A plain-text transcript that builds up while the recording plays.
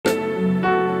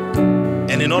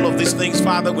And in all of these things,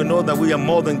 Father, we know that we are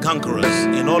more than conquerors.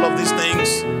 In all of these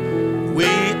things, we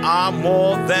are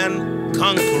more than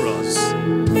conquerors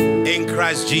in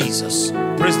Christ Jesus.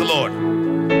 Praise the Lord.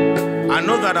 I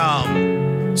know that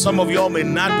some of y'all may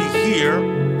not be here.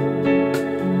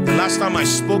 The last time I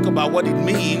spoke about what it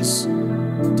means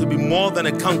to be more than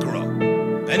a conqueror.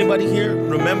 Anybody here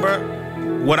remember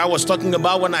what I was talking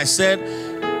about when I said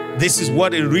this is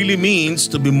what it really means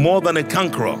to be more than a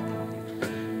conqueror?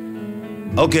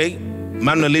 Okay,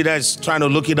 Manuelita is trying to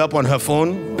look it up on her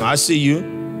phone. I see you.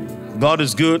 God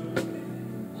is good.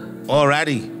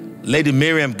 Alrighty. Lady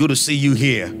Miriam, good to see you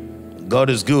here. God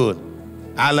is good.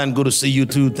 Alan, good to see you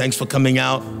too. Thanks for coming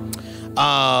out.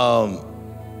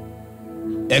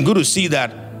 And good to see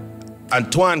that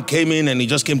Antoine came in and he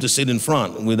just came to sit in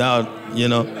front without, you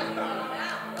know.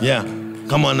 Yeah,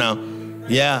 come on now.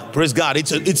 Yeah, praise God.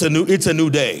 It's a new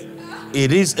day.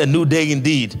 It is a new day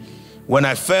indeed. When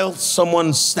I felt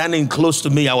someone standing close to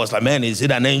me, I was like, man, is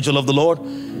it an angel of the Lord?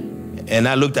 And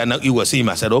I looked and it was him.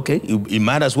 I said, okay, it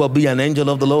might as well be an angel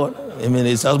of the Lord. I mean,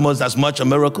 it's almost as much a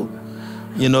miracle.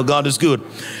 You know, God is good.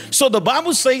 So the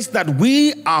Bible says that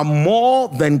we are more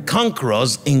than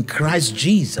conquerors in Christ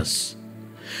Jesus.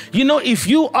 You know, if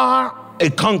you are a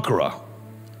conqueror,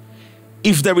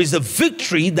 if there is a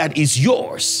victory that is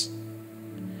yours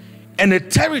and a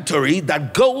territory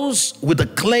that goes with a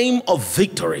claim of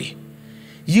victory,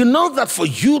 you know that for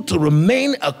you to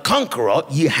remain a conqueror,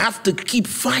 you have to keep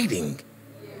fighting.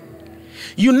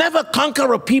 You never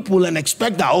conquer a people and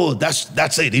expect that, oh,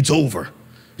 that's it, it's over.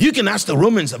 You can ask the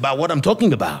Romans about what I'm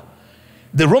talking about.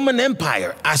 The Roman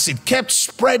Empire, as it kept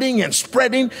spreading and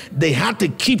spreading, they had to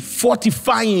keep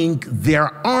fortifying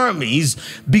their armies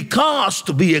because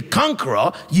to be a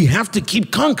conqueror, you have to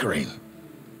keep conquering.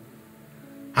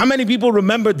 How many people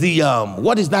remember the,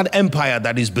 what is that empire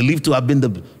that is believed to have been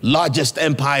the largest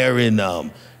empire in,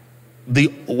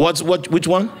 which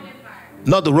one?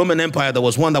 Not the Roman Empire, there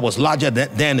was one that was larger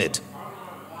than it.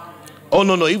 Oh,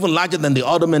 no, even larger than the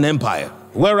Ottoman Empire.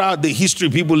 Where are the history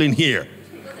people in here?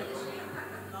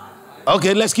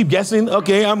 Okay, let's keep guessing.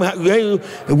 Okay,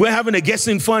 we're having a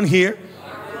guessing fun here.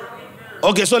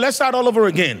 Okay, so let's start all over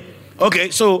again. Okay,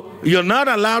 so you're not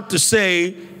allowed to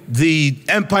say the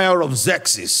empire of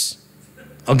Xerxes.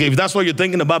 Okay, if that's what you're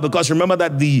thinking about, because remember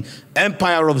that the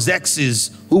empire of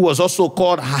Xerxes, who was also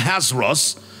called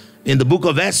Ahasuerus in the book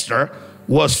of Esther,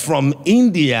 was from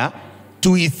India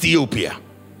to Ethiopia.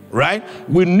 Right?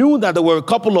 We knew that there were a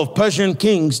couple of Persian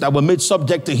kings that were made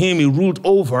subject to him. He ruled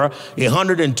over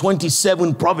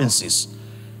 127 provinces.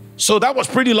 So that was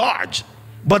pretty large.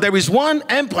 But there is one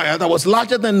empire that was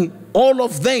larger than all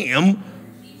of them.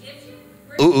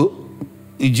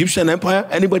 Egyptian empire?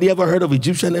 Anybody ever heard of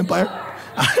Egyptian empire?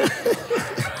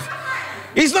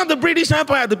 It's not the British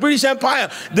Empire. The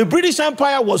British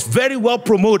Empire was very well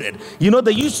promoted. You know,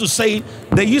 they used to say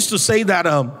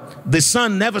that the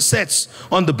sun never sets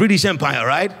on the British Empire,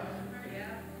 right? Yeah.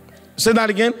 Say that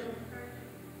again.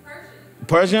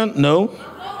 Persian? No.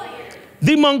 Mongolian.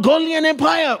 The Mongolian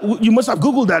Empire. You must have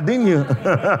Googled that, didn't you?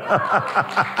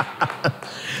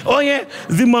 Oh yeah,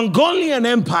 the Mongolian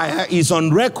Empire is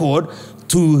on record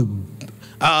to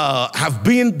have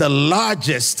been the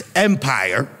largest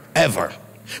empire ever.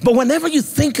 But whenever you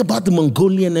think about the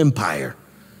Mongolian Empire,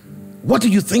 what do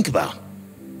you think about?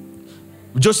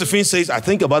 Josephine says, I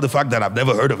think about the fact that I've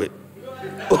never heard of it.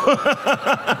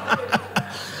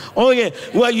 Oh yeah,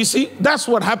 well you see, that's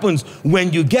what happens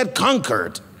when you get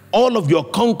conquered. All of your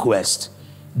conquest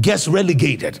gets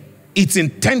relegated. It's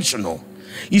intentional.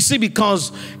 You see,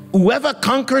 because whoever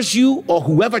conquers you or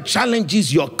whoever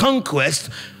challenges your conquest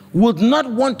would not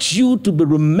want you to be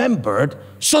remembered,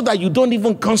 so that you don't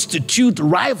even constitute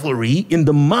rivalry in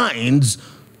the minds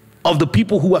of the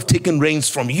people who have taken reins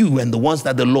from you and the ones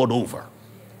that they lord over.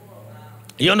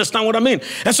 You understand what I mean?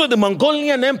 And so the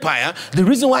Mongolian Empire, the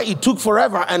reason why it took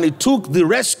forever and it took the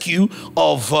rescue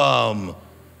of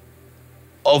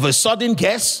a sudden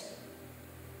guess.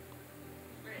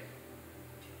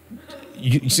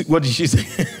 You see, what did she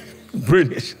say?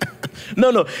 British.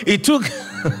 No, it took...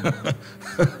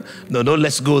 No,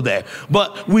 let's go there.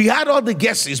 But we had all the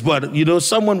guesses, but you know,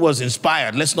 someone was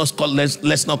inspired. Let's not call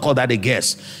that a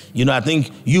guess. You know, I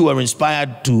think you were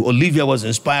inspired to, Olivia was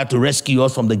inspired to rescue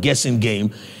us from the guessing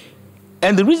game.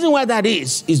 And the reason why that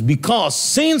is because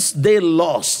since they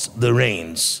lost the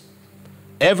reins,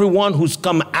 everyone who's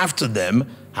come after them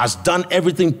has done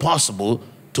everything possible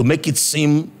to make it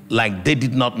seem like they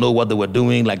did not know what they were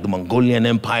doing, like the Mongolian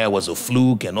Empire was a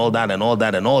fluke and all that and all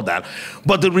that and all that.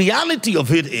 But the reality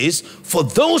of it is, for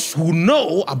those who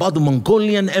know about the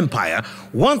Mongolian Empire,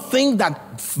 one thing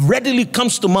that readily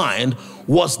comes to mind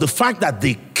was the fact that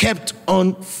they kept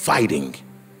on fighting.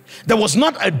 There was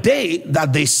not a day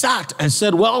that they sat and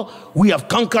said, well, we have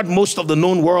conquered most of the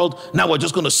known world. Now we're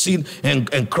just going to sit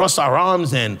and cross our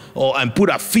arms and put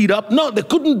our feet up. No, they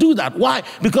couldn't do that. Why?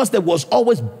 Because there was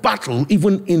always battle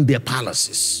even in their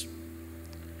palaces.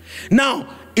 Now,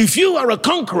 if you are a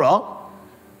conqueror,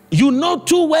 you know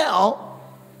too well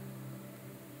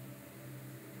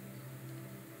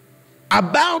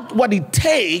about what it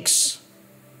takes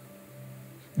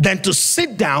than to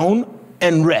sit down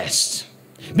and rest.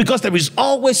 Because there is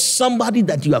always somebody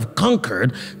that you have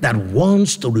conquered that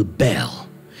wants to rebel.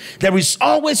 There is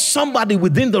always somebody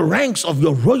within the ranks of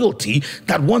your royalty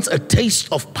that wants a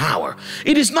taste of power.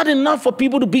 It is not enough for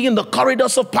people to be in the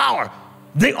corridors of power.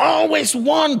 They always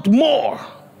want more.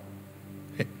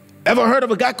 Ever heard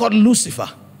of a guy called Lucifer?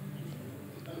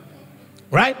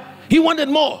 Right? He wanted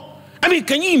more. I mean,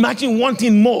 can you imagine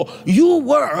wanting more? You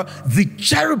were the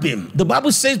cherubim. The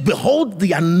Bible says, behold,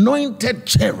 the anointed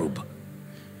cherub,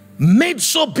 made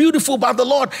so beautiful by the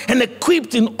Lord and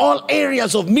equipped in all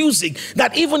areas of music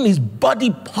that even his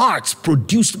body parts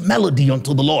produced melody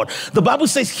unto the Lord. The Bible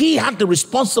says he had the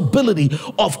responsibility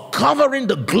of covering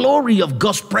the glory of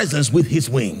God's presence with his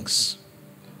wings.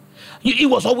 He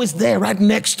was always there right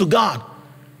next to God.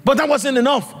 But that wasn't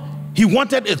enough. He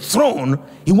wanted a throne.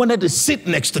 He wanted to sit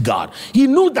next to God. He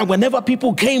knew that whenever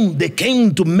people came, they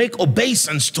came to make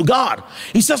obeisance to God.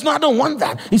 He says, no, I don't want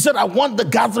that. He said, I want the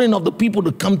gathering of the people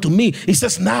to come to me. He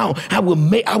says, now I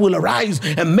will arise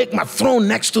and make my throne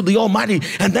next to the Almighty.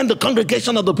 And then the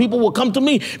congregation of the people will come to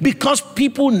me, because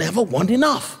people never want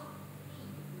enough.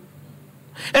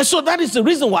 And so that is the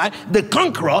reason why the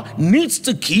conqueror needs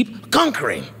to keep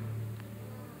conquering.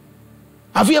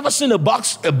 Have you ever seen a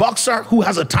boxer who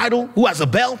has a title, who has a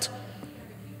belt?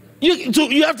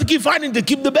 You have to keep fighting to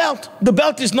keep the belt. The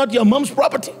belt is not your mom's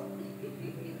property.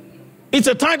 It's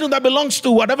a title that belongs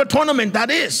to whatever tournament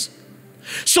that is.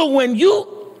 So when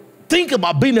you think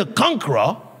about being a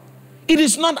conqueror, it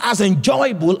is not as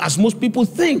enjoyable as most people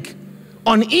think.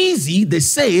 Uneasy, they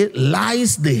say,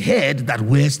 lies the head that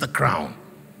wears the crown.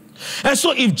 And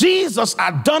so if Jesus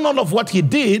had done all of what he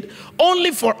did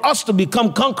only for us to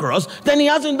become conquerors, then he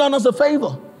hasn't done us a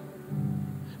favor.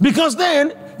 Because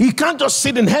then he can't just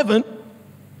sit in heaven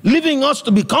leaving us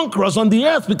to be conquerors on the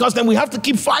earth, because then we have to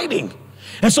keep fighting.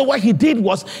 And so what he did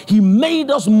was he made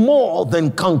us more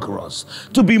than conquerors.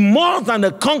 To be more than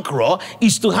a conqueror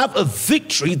is to have a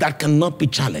victory that cannot be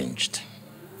challenged.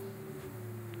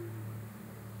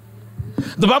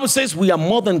 The Bible says we are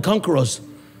more than conquerors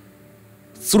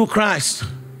through Christ,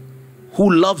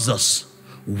 who loves us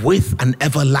with an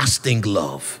everlasting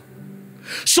love.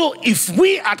 So if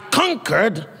we had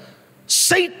conquered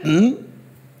Satan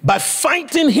by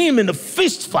fighting him in a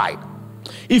fist fight,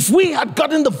 if we had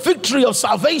gotten the victory of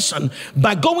salvation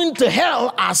by going to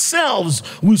hell ourselves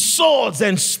with swords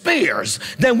and spears,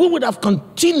 then we would have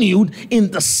continued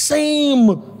in the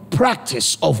same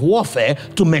practice of warfare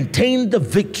to maintain the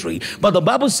victory. But the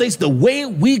Bible says the way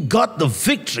we got the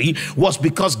victory was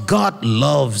because God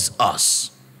loves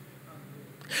us.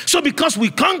 So because we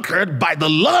conquered by the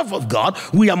love of God,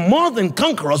 we are more than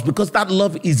conquerors, because that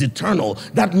love is eternal.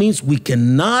 That means we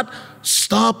cannot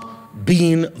stop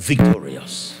being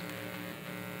victorious.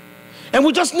 And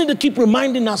we just need to keep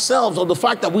reminding ourselves of the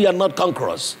fact that we are not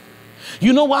conquerors.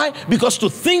 You know why? Because to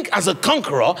think as a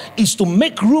conqueror is to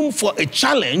make room for a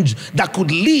challenge that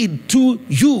could lead to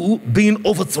you being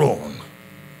overthrown.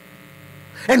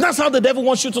 And that's how the devil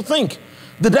wants you to think.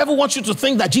 The devil wants you to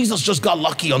think that Jesus just got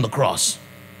lucky on the cross.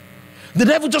 The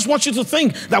devil just wants you to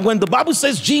think that when the Bible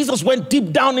says Jesus went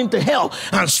deep down into hell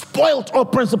and spoiled all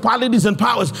principalities and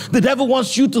powers, the devil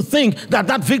wants you to think that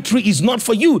that victory is not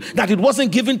for you, that it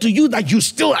wasn't given to you, that you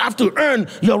still have to earn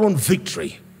your own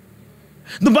victory.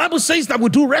 The Bible says that we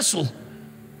do wrestle,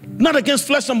 not against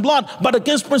flesh and blood, but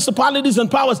against principalities and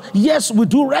powers. Yes, we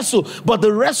do wrestle, but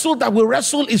the wrestle that we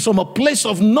wrestle is from a place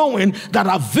of knowing that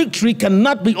our victory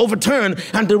cannot be overturned.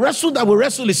 And the wrestle that we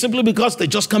wrestle is simply because they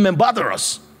just come and bother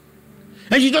us.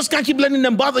 And you just can't keep letting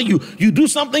them bother you. You do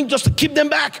something just to keep them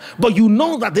back, but you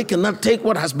know that they cannot take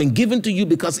what has been given to you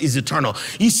because it's eternal.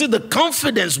 You see, the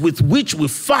confidence with which we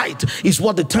fight is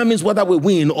what determines whether we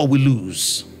win or we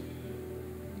lose.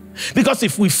 Because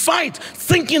if we fight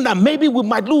thinking that maybe we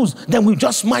might lose, then we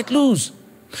just might lose.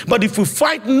 But if we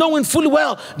fight knowing fully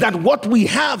well that what we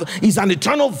have is an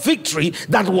eternal victory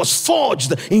that was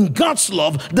forged in God's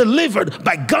love, delivered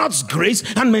by God's grace,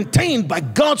 and maintained by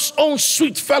God's own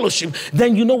sweet fellowship,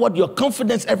 then you know what? Your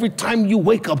confidence every time you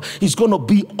wake up is going to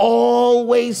be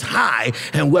always high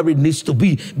and where it needs to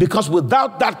be. Because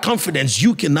without that confidence,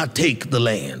 you cannot take the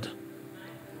land.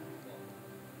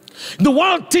 The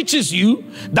world teaches you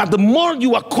that the more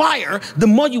you acquire, the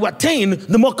more you attain,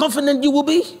 the more confident you will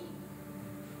be.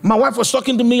 My wife was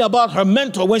talking to me about her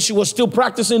mentor when she was still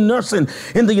practicing nursing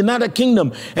in the United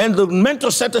Kingdom. And the mentor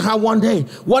said to her one day,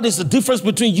 what is the difference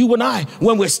between you and I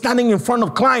when we're standing in front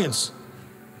of clients?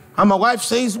 And my wife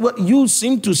says, well, you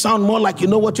seem to sound more like you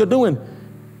know what you're doing.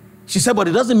 She said, but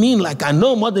it doesn't mean like I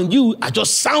know more than you. I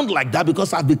just sound like that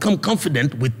because I've become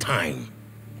confident with time.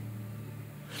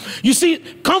 You see,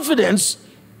 confidence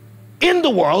in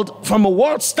the world, from a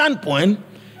world standpoint,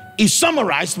 is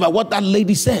summarized by what that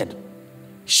lady said.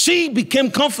 She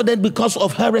became confident because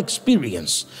of her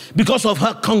experience, because of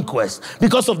her conquest,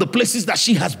 because of the places that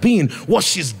she has been, what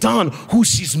she's done, who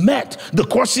she's met, the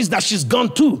courses that she's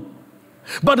gone to.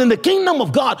 But in the kingdom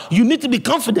of God, you need to be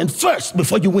confident first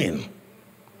before you win.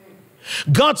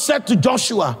 God said to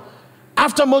Joshua,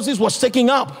 after Moses was taken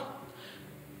up,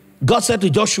 God said to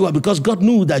Joshua, because God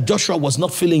knew that Joshua was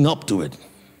not feeling up to it.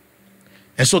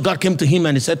 And so God came to him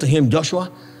and he said to him,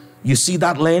 Joshua, you see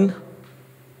that land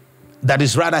that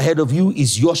is right ahead of you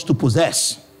is yours to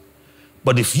possess.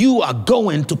 But if you are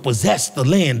going to possess the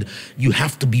land, you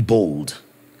have to be bold.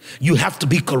 You have to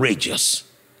be courageous.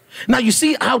 Now you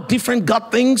see how different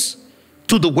God thinks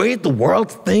to the way the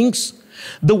world thinks?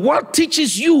 The world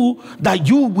teaches you that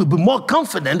you will be more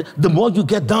confident the more you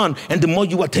get done and the more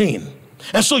you attain.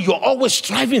 And so you're always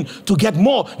striving to get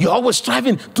more. You're always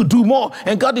striving to do more.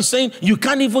 And God is saying you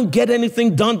can't even get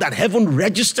anything done that heaven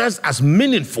registers as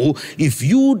meaningful if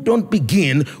you don't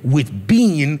begin with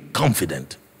being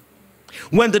confident.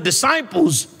 When the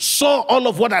disciples saw all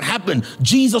of what had happened,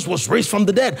 Jesus was raised from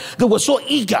the dead. They were so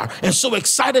eager and so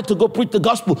excited to go preach the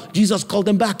gospel. Jesus called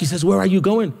them back. He says, where are you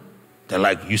going? They're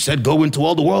like, you said go into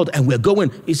all the world and we're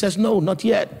going. He says, no, not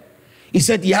yet. He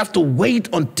said, you have to wait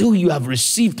until you have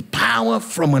received power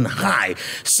from on high,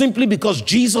 simply because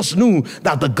Jesus knew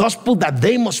that the gospel that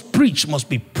they must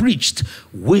be preached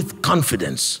with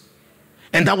confidence.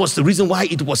 And that was the reason why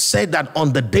it was said that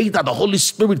on the day that the Holy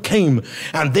Spirit came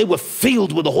and they were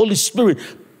filled with the Holy Spirit,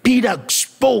 Peter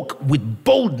spoke with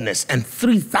boldness and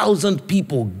 3,000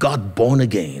 people got born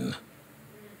again.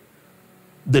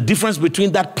 The difference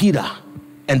between that Peter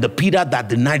and the Peter that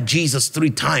denied Jesus 3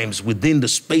 times within the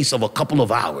space of a couple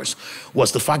of hours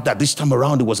was the fact that this time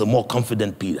around it was a more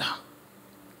confident Peter.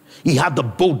 He had the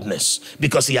boldness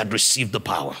because he had received the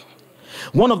power.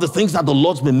 One of the things that the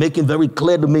Lord's been making very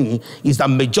clear to me is that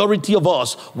majority of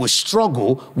us will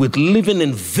struggle with living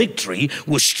in victory,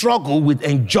 will struggle with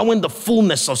enjoying the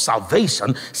fullness of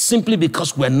salvation simply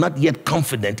because we're not yet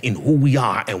confident in who we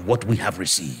are and what we have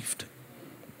received.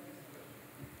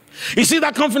 You see,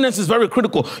 that confidence is very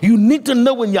critical. You need to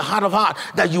know in your heart of heart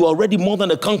that you are already more than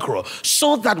a conqueror,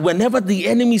 so that whenever the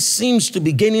enemy seems to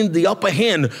be gaining the upper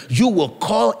hand, you will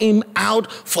call him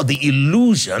out for the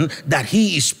illusion that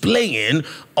he is playing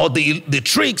or the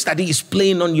tricks that he is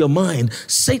playing on your mind.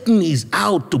 Satan is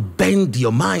out to bend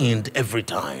your mind every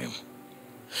time.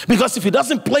 Because if he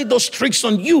doesn't play those tricks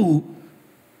on you,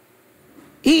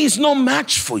 he is no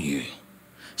match for you.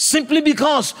 Simply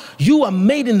because you are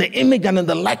made in the image and in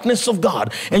the likeness of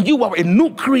God, and you are a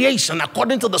new creation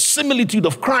according to the similitude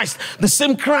of Christ, the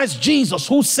same Christ Jesus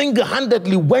who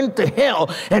single-handedly went to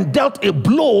hell and dealt a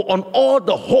blow on all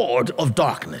the horde of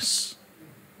darkness.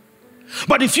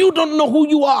 But if you don't know who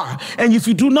you are, and if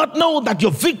you do not know that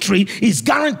your victory is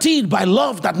guaranteed by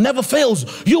love that never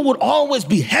fails, you would always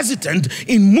be hesitant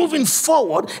in moving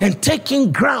forward and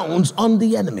taking grounds on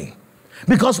the enemy.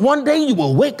 Because one day you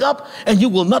will wake up and you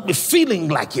will not be feeling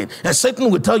like it. And Satan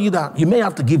will tell you that you may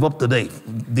have to give up today.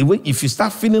 If you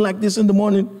start feeling like this in the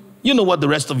morning, you know what the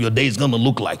rest of your day is going to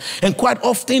look like. And quite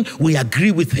often we agree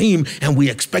with him and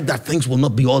we expect that things will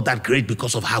not be all that great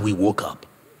because of how we woke up.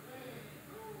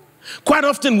 Quite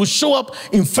often we show up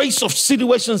in face of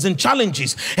situations and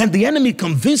challenges, and the enemy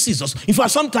convinces us. In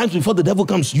fact, sometimes before the devil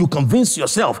comes, you convince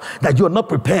yourself that you are not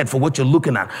prepared for what you're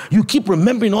looking at. You keep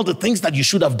remembering all the things that you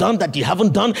should have done that you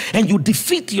haven't done, and you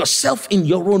defeat yourself in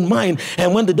your own mind.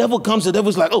 And when the devil comes, the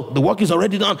devil's like, oh, the work is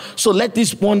already done, so let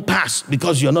this one pass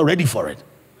because you're not ready for it.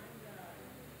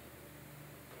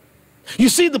 You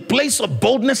see the place of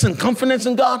boldness and confidence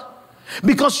in God?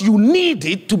 Because you need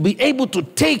it to be able to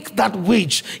take that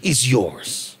which is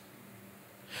yours.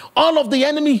 All of the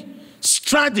enemy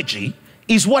strategy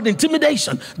is what?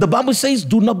 Intimidation. The Bible says,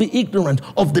 do not be ignorant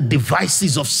of the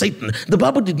devices of Satan. The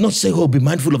Bible did not say, oh, be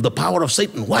mindful of the power of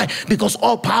Satan. Why? Because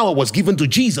all power was given to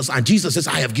Jesus, and Jesus says,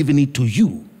 I have given it to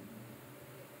you.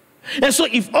 And so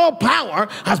if all power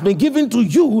has been given to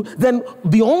you, then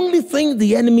the only thing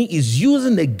the enemy is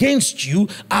using against you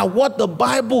are what the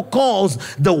Bible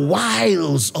calls the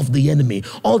wiles of the enemy,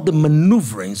 all the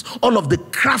maneuverings, all of the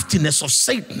craftiness of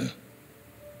Satan.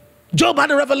 Job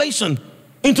had a revelation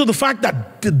into the fact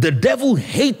that the devil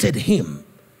hated him.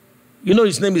 You know,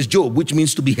 his name is Job, which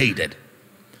means to be hated.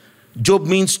 Job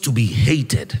means to be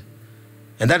hated.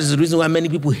 And that is the reason why many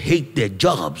people hate their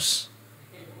jobs.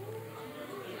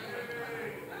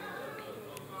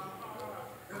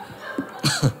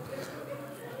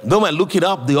 Go and look it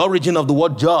up. The origin of the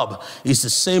word job is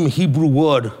the same Hebrew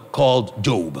word called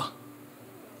Job,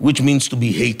 which means to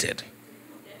be hated.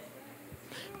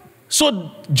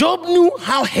 So Job knew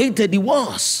how hated he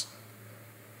was.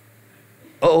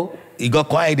 Oh, he got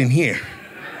quiet in here.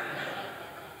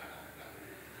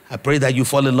 I pray that you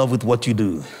fall in love with what you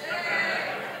do.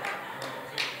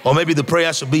 Or maybe the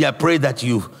prayer should be, I pray that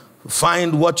you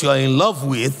find what you're in love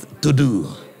with to do.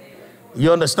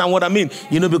 You understand what I mean?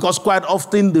 You know, because quite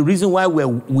often the reason why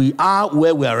we are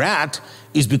where we're at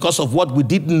is because of what we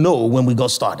didn't know when we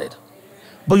got started.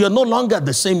 But you're no longer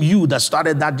the same you that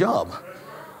started that job.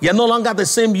 You're no longer the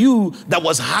same you that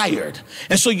was hired.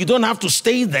 And so you don't have to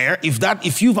stay there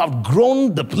if you've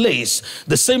outgrown the place.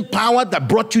 The same power that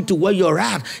brought you to where you're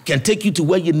at can take you to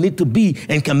where you need to be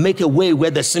and can make a way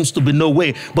where there seems to be no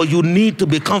way. But you need to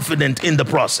be confident in the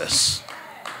process.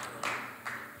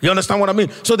 You understand what I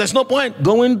mean? So there's no point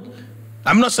going.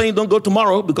 I'm not saying don't go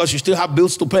tomorrow because you still have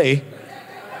bills to pay.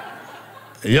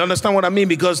 You understand what I mean?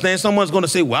 Because then someone's going to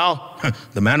say, wow,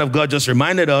 the man of God just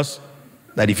reminded us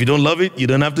that if you don't love it, you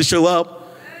don't have to show up.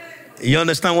 You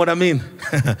understand what I mean?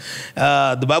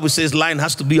 The Bible says line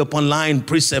has to be upon line,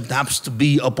 precept has to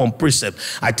be upon precept.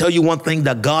 I tell you one thing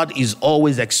that God is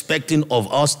always expecting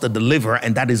of us to deliver,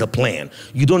 and that is a plan.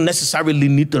 You don't necessarily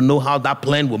need to know how that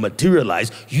plan will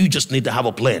materialize. You just need to have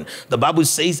a plan. The Bible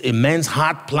says a man's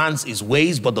heart plans his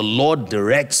ways, but the Lord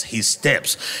directs his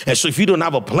steps. And so if you don't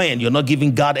have a plan, you're not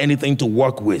giving God anything to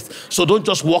work with. So don't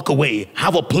just walk away.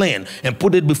 Have a plan and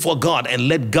put it before God and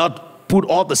let God put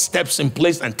all the steps in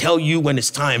place and tell you when it's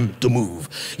time to move.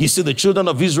 You see, the children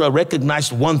of Israel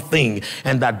recognized one thing,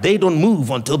 and that they don't move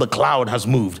until the cloud has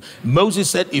moved. Moses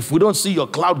said, if we don't see your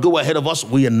cloud go ahead of us,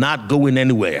 we are not going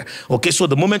anywhere. Okay, so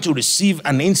the moment you receive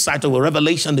an insight or a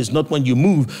revelation is not when you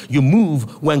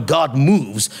move when God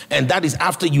moves. And that is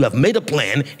after you have made a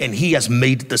plan and he has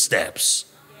made the steps.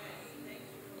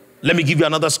 Let me give you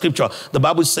another scripture. The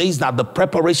Bible says that the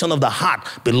preparation of the heart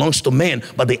belongs to man,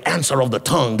 but the answer of the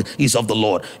tongue is of the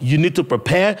Lord. You need to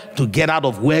prepare to get out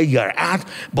of where you're at,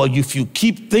 but if you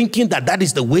keep thinking that that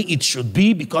is the way it should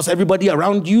be because everybody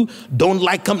around you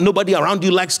nobody around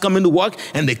you likes coming to work,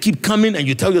 and they keep coming, and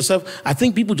you tell yourself, I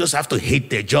think people just have to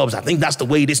hate their jobs. I think that's the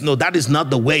way it is. No, that is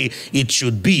not the way it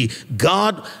should be.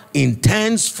 God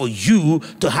intends for you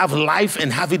to have life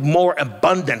and have it more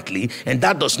abundantly, and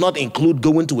that does not include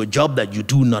going to a job that you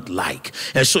do not like.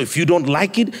 And so if you don't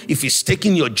like it, if it's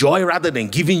taking your joy rather than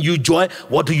giving you joy,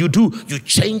 what do? You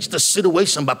change the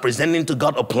situation by presenting to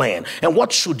God a plan. And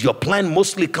what should your plan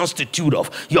mostly constitute of?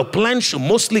 Your plan should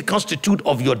mostly constitute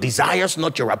of your desires,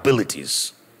 not your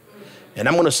abilities. And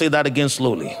I'm going to say that again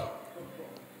slowly.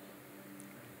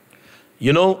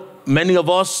 You know, many of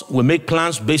us will make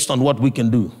plans based on what we can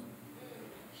do.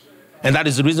 And that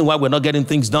is the reason why we're not getting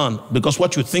things done, because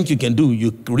what you think you can do,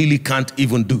 you really can't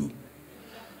even do.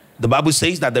 The Bible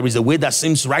says that there is a way that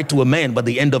seems right to a man, but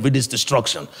the end of it is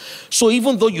destruction. So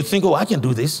even though you think, oh, I can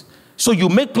do this, so you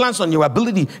make plans on your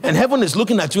ability, and heaven is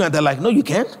looking at you and they're like, no, you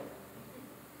can't.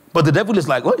 But the devil is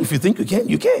like, well, if you think you can,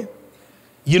 you can.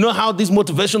 You know how these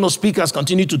motivational speakers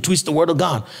continue to twist the word of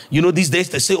God? You know, these days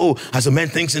they say, oh, as a man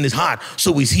thinks in his heart,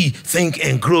 so is he. Think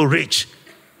and grow rich.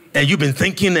 And you've been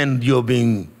thinking and you've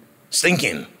been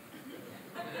sinking.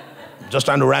 Just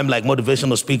trying to rhyme like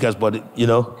motivational speakers, but you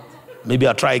know, maybe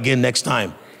I'll try again next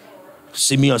time.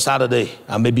 See me on Saturday,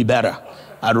 I may be better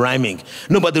at rhyming.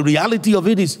 No, but the reality of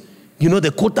it is, you know, they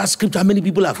quote that scripture. How many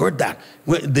people have heard that?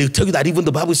 They tell you that even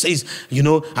the Bible says, you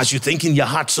know, as you think in your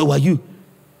heart, so are you.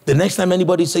 The next time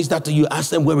anybody says that to you, ask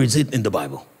them, where is it in the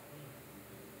Bible?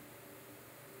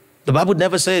 The Bible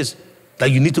never says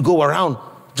that you need to go around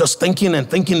just thinking and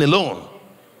thinking alone.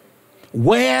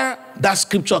 Where that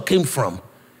scripture came from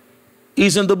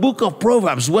is in the book of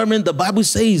Proverbs, wherein the Bible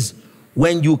says,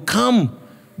 when you come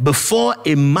before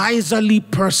a miserly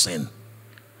person,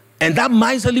 and that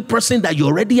miserly person that you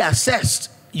already assessed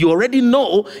you already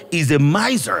know is a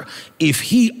miser. If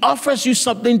he offers you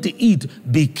something to eat,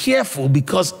 be careful,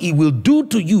 because he will do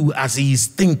to you as he is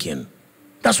thinking.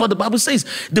 That's what the Bible says.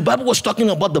 The Bible was talking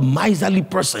about the miserly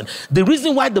person. The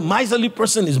reason why the miserly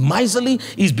person is miserly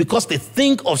is because they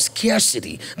think of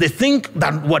scarcity. They think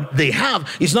that what they have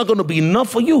is not going to be enough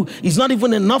for you. It's not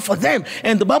even enough for them.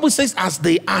 And the Bible says, as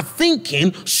they are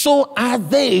thinking, so are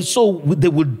they. So they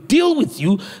will deal with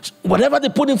you. Whatever they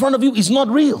put in front of you is not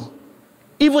real.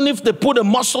 Even if they put a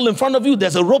muscle in front of you,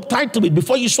 there's a rope tied to it.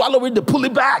 Before you swallow it, they pull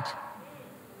it back.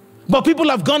 But people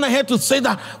have gone ahead to say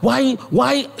that, why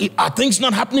are things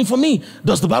not happening for me?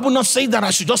 Does the Bible not say that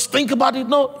I should just think about it?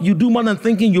 No, you do more than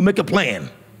thinking, you make a plan.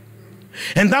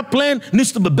 And that plan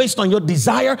needs to be based on your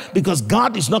desire, because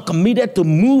God is not committed to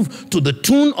move to the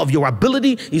tune of your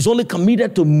ability. He's only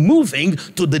committed to moving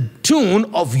to the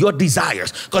tune of your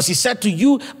desires. Because he said to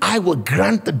you, I will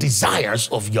grant the desires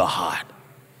of your heart.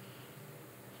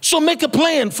 So make a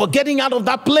plan for getting out of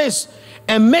that place,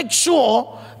 and make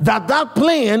sure that that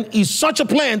plan is such a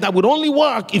plan that would only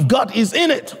work if God is in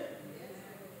it.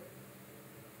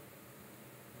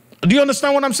 Do you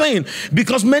understand what I'm saying?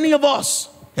 Because many of us,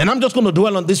 and I'm just going to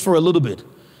dwell on this for a little bit.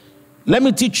 Let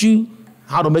me teach you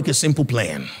how to make a simple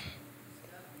plan.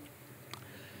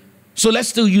 So let's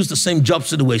still use the same job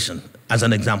situation as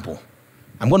an example.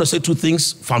 I'm going to say two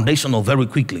things foundational very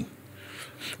quickly.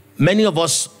 Many of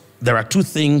us, there are two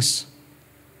things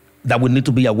that we need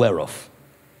to be aware of.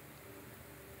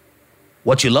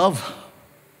 What you love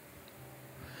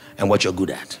and what you're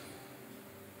good at.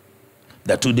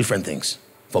 They're two different things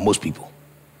for most people.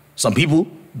 Some people,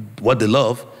 what they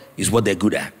love is what they're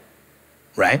good at,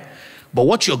 right? But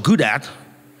what you're good at,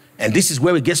 and this is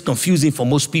where it gets confusing for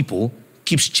most people,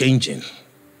 keeps changing.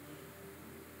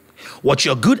 What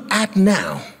you're good at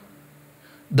now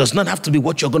does not have to be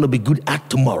what you're going to be good at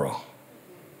tomorrow.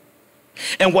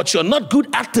 And what you're not good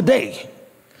at today,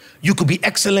 you could be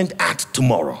excellent at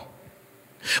tomorrow.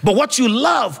 But what you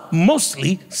love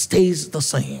mostly stays the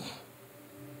same.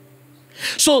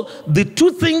 So the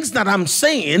two things that I'm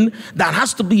saying that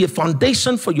has to be a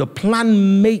foundation for your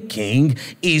plan making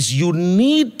is you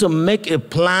need to make a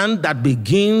plan that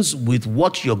begins with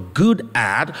what you're good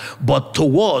at, but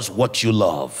towards what you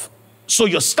love. So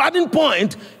your starting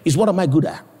point is, what am I good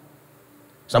at?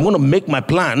 So I'm going to make my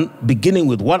plan beginning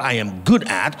with what I am good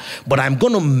at, but I'm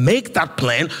going to make that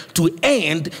plan to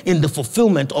end in the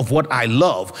fulfillment of what I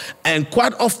love. And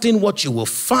quite often what you will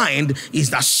find is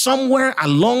that somewhere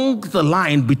along the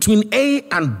line between A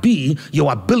and B,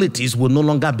 your abilities will no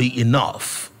longer be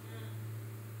enough.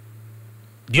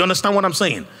 Do you understand what I'm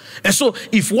saying? And so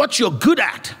if what you're good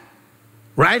at,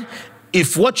 right?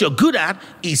 If what you're good at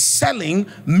is selling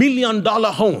 $1 million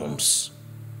homes,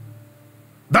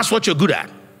 that's what you're good at.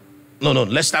 No,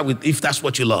 let's start with if that's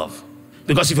what you love.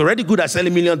 Because if you're already good at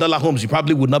selling $1 million homes, you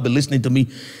probably would not be listening to me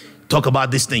talk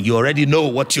about this thing. You already know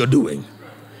what you're doing.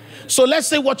 So let's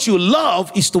say what you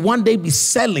love is to one day be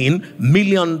selling $1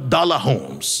 million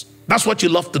homes. That's what you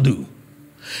love to do.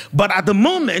 But at the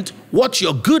moment, what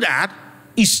you're good at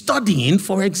is studying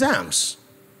for exams.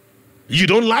 You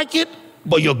don't like it,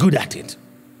 but you're good at it.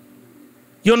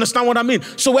 You understand what I mean?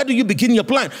 So where do you begin your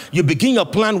plan? You begin your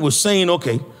plan with saying,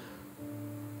 okay,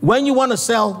 when you want to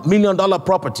sell $1 million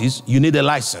properties, you need a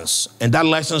license, and that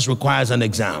license requires an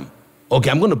exam. Okay,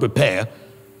 I'm going to prepare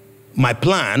my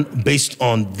plan based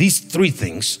on these three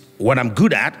things: what I'm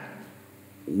good at,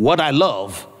 what I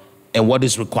love, and what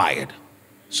is required.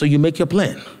 So you make your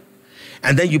plan,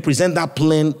 and then you present that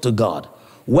plan to God.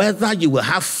 Whether you will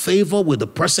have favor with the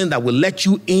person that will let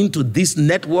you into this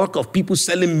network of people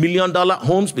selling $1 million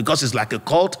homes, because it's like a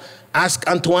cult. Ask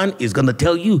Antoine, he's going to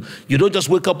tell you. You don't just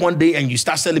wake up one day and you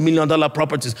start selling $1 million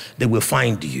properties. They will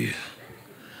find you.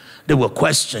 They will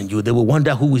question you. They will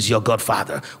wonder, who is your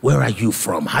godfather? Where are you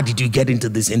from? How did you get into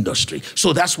this industry?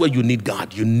 So that's where you need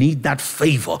God. You need that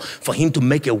favor for him to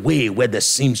make a way where there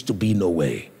seems to be no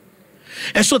way.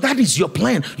 And so that is your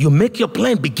plan. You make your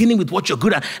plan beginning with what you're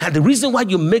good at. And the reason why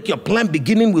you make your plan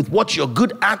beginning with what you're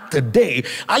good at today,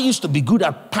 I used to be good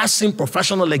at passing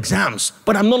professional exams,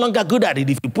 but I'm no longer good at it.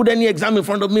 If you put any exam in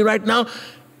front of me right now,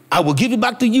 I will give it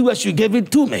back to you as you gave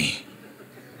it to me.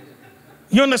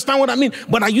 You understand what I mean?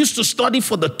 But I used to study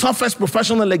for the toughest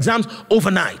professional exams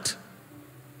overnight.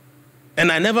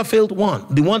 And I never failed one.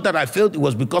 The one that I failed, it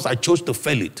was because I chose to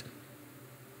fail it.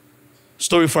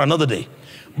 Story for another day.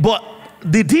 But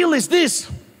the deal is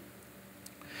this: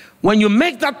 when you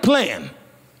make that plan,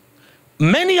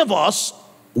 many of us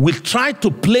will try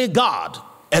to play God,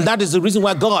 and that is the reason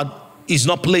why God is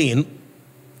not playing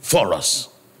for us.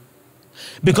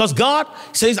 Because God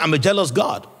says, I'm a jealous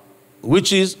God,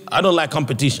 which is, I don't like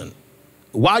competition.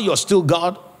 while you're still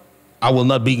God, I will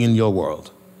not be in your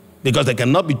world. Because there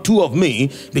cannot be two of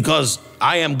me, because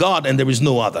I am God and there is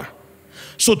no other.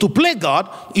 So to play God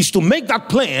is to make that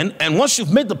plan, and once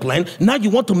you've made the plan, now you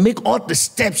want to make all the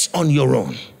steps on your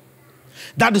own.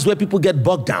 That is where people get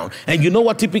bogged down. And you know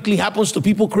what typically happens to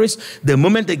people, Chris? The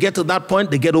moment they get to that point,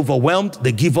 they get overwhelmed,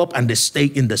 they give up, and they stay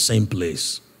in the same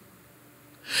place.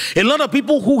 A lot of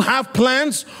people who have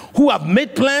plans, who have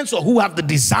made plans, or who have the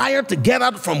desire to get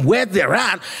out from where they're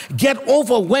at, get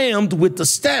overwhelmed with the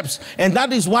steps. And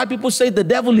that is why people say the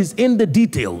devil is in the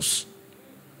details.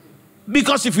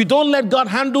 Because if you don't let God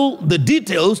handle the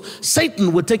details,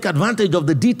 Satan will take advantage of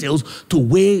the details to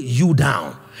weigh you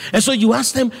down. And so you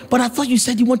ask them, but I thought you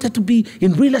said you wanted to be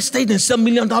in real estate and sell $1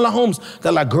 million homes.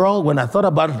 They're like, girl, when I thought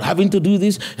about having to do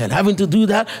this and having to do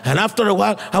that, and after a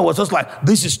while, I was just like,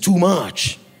 this is too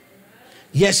much.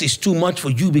 Yes, it's too much for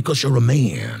you because you're a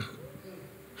man.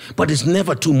 But it's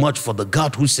never too much for the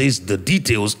God who says the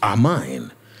details are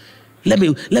mine. Let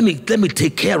me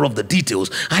take care of the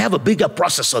details. I have a bigger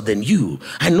processor than you.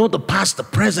 I know the past, the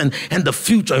present, and the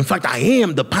future. In fact, I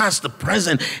am the past, the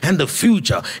present, and the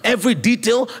future. Every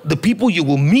detail, the people you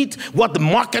will meet, what the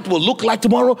market will look like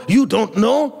tomorrow, you don't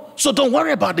know. So don't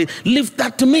worry about it. Leave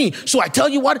that to me. So I tell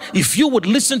you what, if you would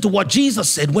listen to what Jesus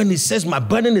said when he says, my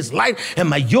burden is light and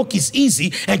my yoke is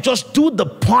easy, and just do the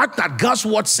part that God's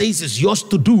word says is yours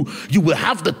to do, you will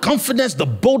have the confidence, the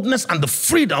boldness, and the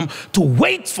freedom to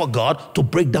wait for God to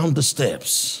break down the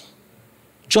steps.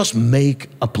 Just make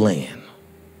a plan.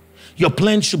 Your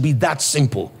plan should be that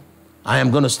simple. I am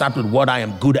going to start with what I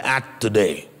am good at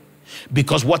today.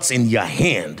 Because what's in your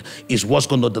hand is what's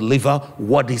going to deliver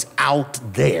what is out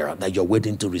there that you're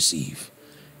waiting to receive.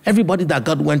 Everybody that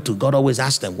God went to, God always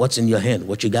asked them, what's in your hand?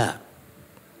 What you got?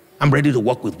 I'm ready to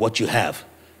work with what you have.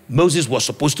 Moses was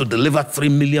supposed to deliver 3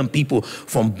 million people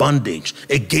from bondage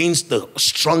against the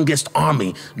strongest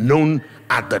army known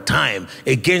at the time,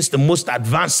 against the most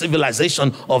advanced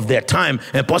civilization of their time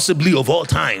and possibly of all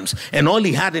times. And all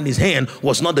he had in his hand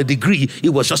was not a degree, it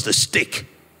was just a stick.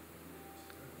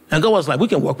 And God was like, we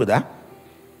can work with that.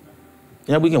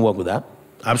 Yeah, we can work with that.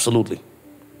 Absolutely.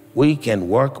 We can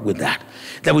work with that.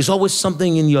 There is always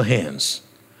something in your hands.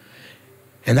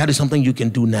 And that is something you can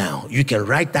do now. You can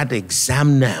write that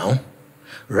exam now.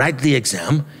 Write the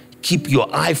exam. Keep your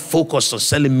eye focused on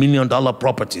selling $1 million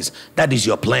properties. That is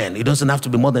your plan. It doesn't have to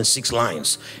be more than 6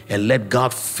 lines. And let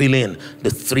God fill in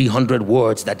the 300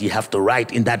 words that you have to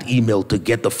write in that email to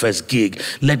get the first gig.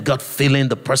 Let God fill in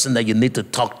the person that you need to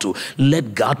talk to.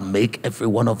 Let God make every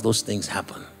one of those things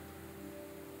happen.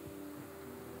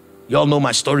 You all know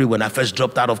my story when I first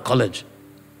dropped out of college.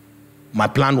 My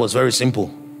plan was very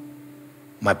simple.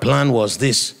 My plan was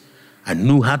this. I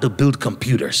knew how to build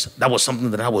computers. That was something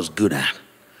that I was good at.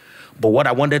 But what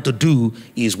I wanted to do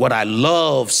is what I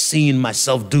love seeing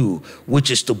myself do,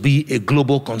 which is to be a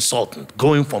global consultant,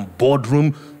 going from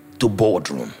boardroom to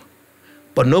boardroom.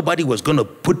 But nobody was going to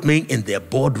put me in their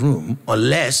boardroom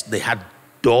unless they had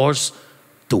doors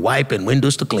to wipe and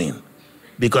windows to clean,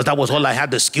 because that was all I had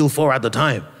the skill for at the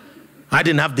time. I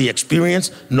didn't have the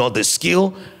experience nor the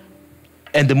skill.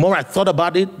 And the more I thought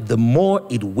about it, the more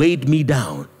it weighed me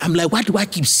down. I'm like, why do I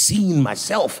keep seeing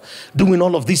myself doing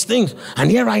all of these things? And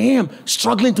here I am,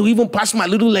 struggling to even pass my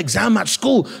little exam at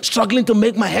school, struggling to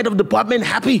make my head of department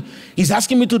happy. He's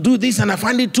asking me to do this, and I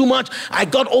find it too much. I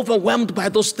got overwhelmed by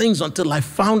those things until I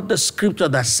found the scripture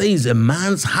that says a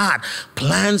man's heart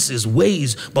plans his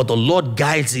ways, but the Lord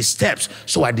guides his steps.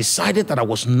 So I decided that I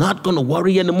was not going to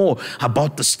worry anymore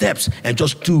about the steps and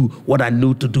just do what I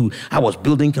knew to do. I was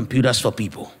building computers for people.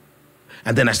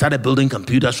 And then I started building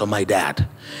computers for my dad.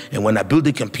 And when I built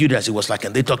the computers, it was like,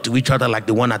 and they talk to each other like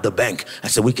the one at the bank. I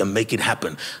said, we can make it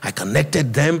happen. I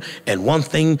connected them, and one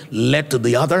thing led to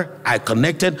the other. I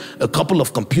connected a couple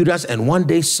of computers, and one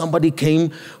day somebody came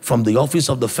from the office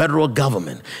of the federal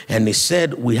government, and they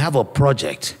said, we have a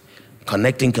project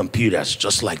connecting computers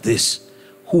just like this.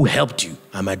 Who helped you?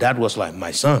 And my dad was like,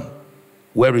 my son.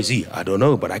 Where is he? I don't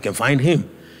know, but I can find him.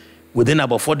 Within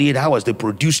about 48 hours, they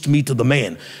produced me to the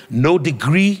man. No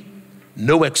degree,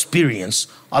 no experience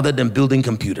other than building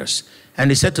computers. And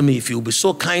he said to me, if you'll be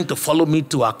so kind to follow me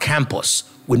to our campus,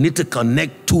 we need to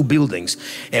connect 2 buildings.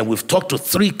 And we've talked to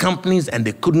 3 companies and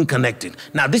they couldn't connect it.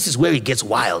 Now, this is where it gets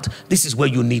wild. This is where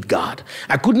you need God.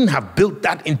 I couldn't have built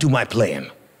that into my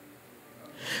plan.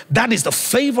 That is the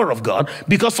favor of God,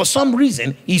 because for some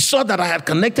reason, he saw that I had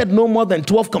connected no more than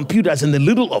 12 computers in the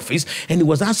little office, and he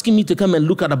was asking me to come and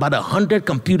look at about 100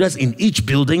 computers in each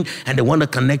building, and they want to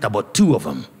connect about 2 of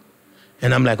them.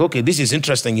 And I'm like, okay, this is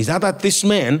interesting. Is that this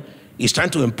man is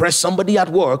trying to impress somebody at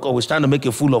work, or he's trying to make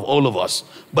a fool of all of us?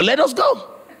 But let us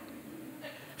go.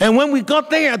 And when we got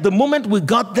there, the moment we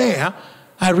got there,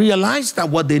 I realized that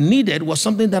what they needed was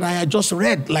something that I had just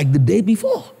read like the day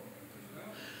before.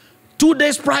 2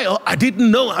 days prior, I didn't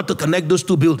know how to connect those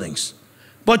two buildings.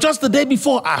 But just the day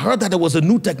before, I heard that there was a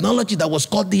new technology that was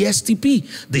called the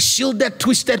STP, the shielded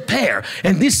twisted pair.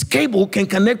 And this cable can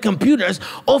connect computers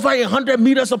over 100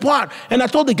 meters apart. And I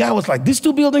told the guy, I was like, these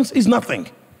two buildings is nothing.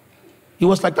 He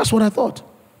was like, that's what I thought.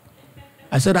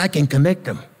 I said, I can connect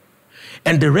them.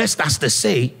 And the rest, as they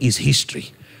say, is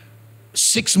history.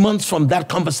 6 months from that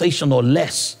conversation or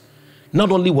less,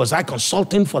 not only was I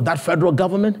consulting for that federal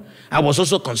government, I was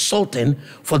also consulting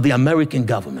for the American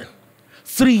government.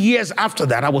 3 years after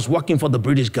that, I was working for the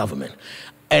British government,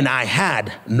 and I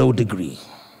had no degree.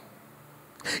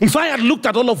 If I had looked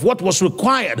at all of what was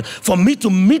required for me to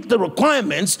meet the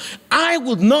requirements, I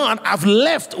would not have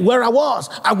left where I was.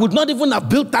 I would not even have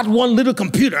built that one little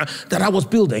computer that I was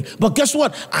building. But guess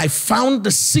what? I found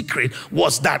the secret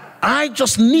was that I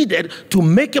just needed to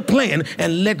make a plan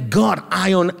and let God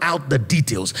iron out the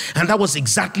details. And that was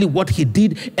exactly what he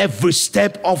did every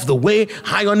step of the way,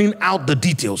 ironing out the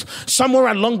details. Somewhere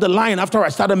along the line, after I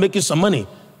started making some money,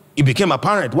 it became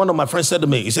apparent. One of my friends said to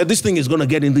me, he said, this thing is going to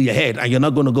get into your head and you're not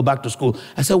going to go back to school.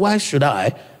 I said, why should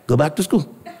I go back to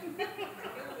school?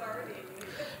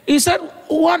 He said,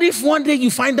 what if one day you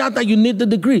find out that you need the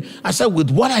degree? I said, with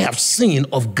what I have seen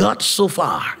of God so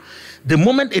far, the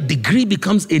moment a degree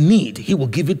becomes a need, he will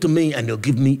give it to me and he'll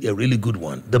give me a really good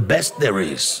one. The best there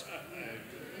is.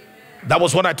 That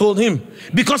was what I told him,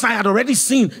 because I had already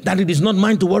seen that it is not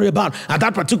mine to worry about. At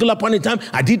that particular point in time,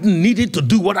 I didn't need it to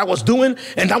do what I was doing,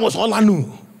 and that was all I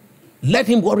knew. Let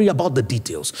him worry about the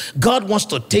details. God wants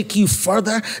to take you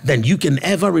further than you can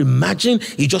ever imagine.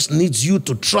 He just needs you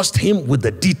to trust him with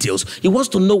the details. He wants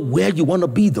to know where you want to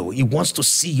be, though. He wants to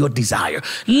see your desire.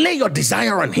 Lay your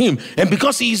desire on him, and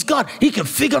because he is God, he can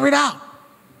figure it out.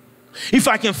 If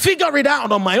I can figure it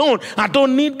out on my own, I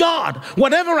don't need God.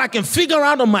 Whatever I can figure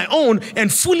out on my own and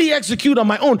fully execute on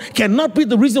my own cannot be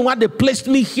the reason why they placed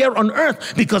me here on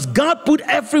earth, because God put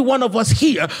every one of us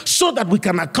here so that we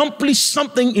can accomplish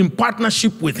something in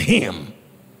partnership with him.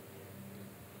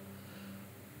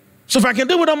 So if I can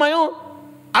do it on my own,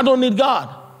 I don't need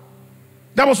God.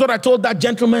 That was what I told that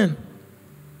gentleman.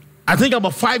 I think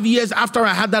about 5 years after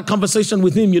I had that conversation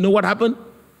with him, you know what happened?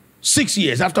 6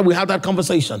 years after we had that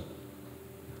conversation,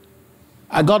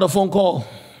 I got a phone call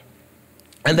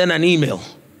and then an email.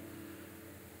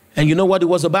 And you know what it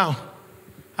was about?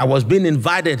 I was being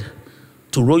invited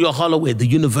to Royal Holloway, the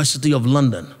University of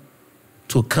London,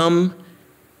 to come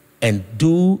and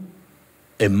do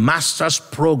a master's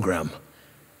program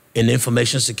in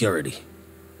information security.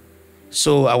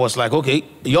 So I was like, okay,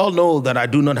 y'all know that I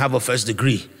do not have a first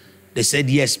degree. They said,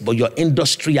 yes, but your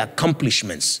industry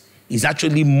accomplishments is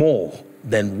actually more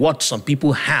than what some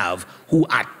people have who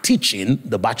are teaching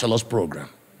the bachelor's program.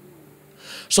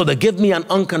 So they gave me an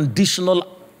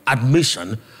unconditional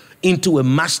admission into a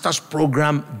master's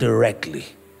program directly.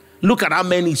 Look at how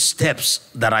many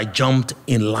steps that I jumped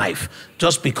in life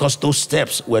just because those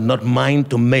steps were not mine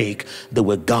to make, they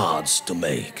were God's to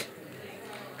make.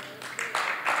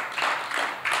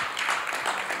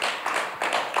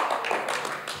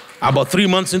 About 3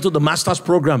 months into the master's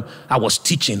program, I was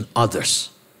teaching others.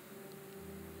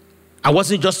 I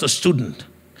wasn't just a student.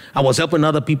 I was helping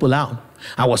other people out.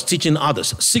 I was teaching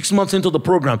others. 6 months into the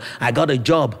program, I got a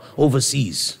job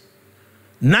overseas.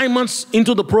 9 months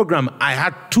into the program, I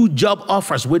had 2 job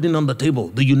offers waiting on the table.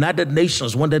 The United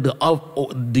Nations wanted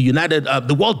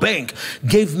the World Bank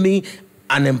gave me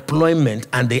an employment,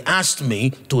 and they asked me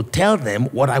to tell them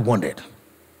what I wanted.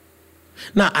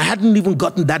 Now, I hadn't even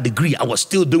gotten that degree. I was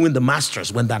still doing the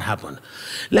master's when that happened.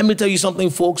 Let me tell you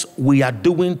something, folks. We are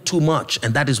doing too much,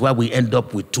 and that is why we end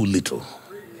up with too little.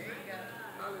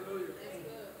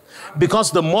 Because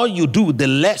the more you do, the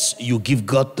less you give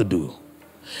God to do.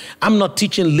 I'm not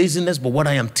teaching laziness, but what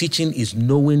I am teaching is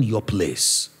knowing your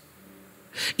place.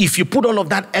 If you put all of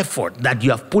that effort that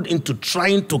you have put into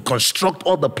trying to construct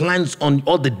all the plans on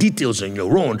all the details on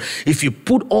your own, if you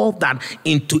put all that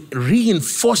into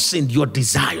reinforcing your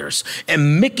desires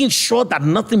and making sure that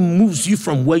nothing moves you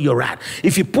from where you're at,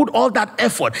 if you put all that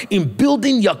effort in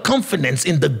building your confidence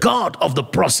in the God of the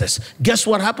process, guess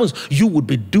what happens? You would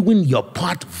be doing your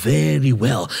part very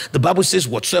well. The Bible says,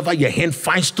 whatsoever your hand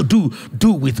finds to do,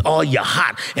 do with all your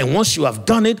heart. And once you have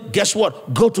done it, guess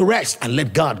what? Go to rest and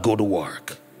let God go to work.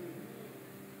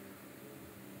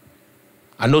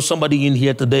 I know somebody in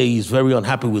here today is very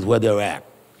unhappy with where they're at,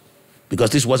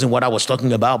 because this wasn't what I was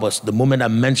talking about, but the moment I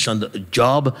mentioned a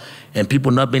job and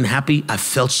people not being happy, I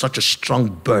felt such a strong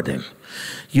burden.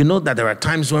 You know that there are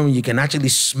times when you can actually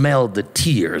smell the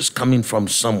tears coming from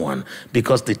someone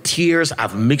because the tears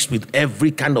have mixed with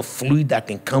every kind of fluid that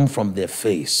can come from their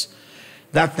face.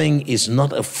 That thing is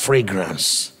not a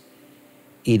fragrance.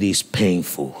 It is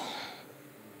painful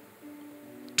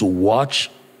to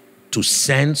watch, to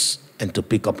sense, and to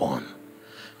pick up on.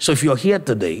 So if you're here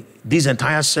today, this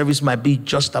entire service might be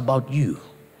just about you.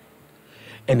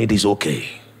 And it is okay.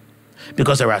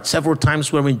 Because there are several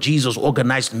times when Jesus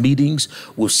organized meetings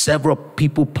with several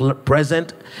people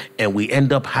present, and we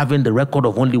end up having the record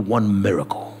of only one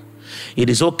miracle. It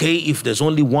is okay if there's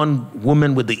only one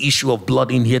woman with the issue of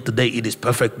blood in here today. It is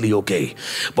perfectly okay.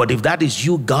 But if that is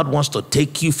you, God wants to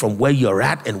take you from where you're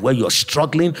at and where you're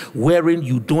struggling, wherein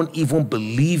you don't even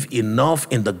believe enough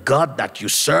in the God that you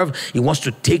serve. He wants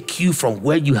to take you from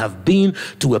where you have been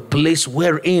to a place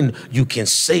wherein you can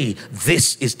say,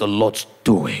 this is the Lord's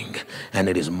doing, and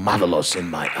it is marvelous in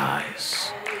my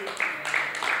eyes.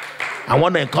 I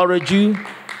want to encourage you.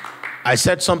 I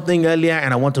said something earlier,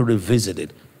 and I want to revisit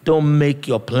it. Don't make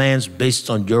your plans based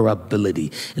on your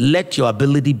ability. Let your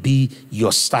ability be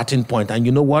your starting point. And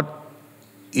you know what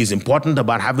is important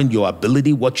about having your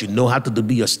ability, what you know how to do,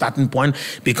 be your starting point?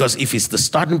 Because if it's the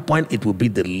starting point, it will be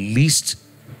the least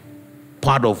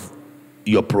part of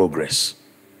your progress.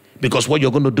 Because what you're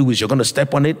going to do is you're going to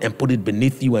step on it and put it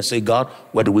beneath you and say, God,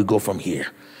 where do we go from here?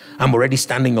 I'm already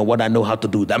standing on what I know how to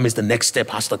do. That means the next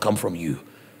step has to come from you.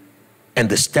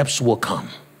 And the steps will come.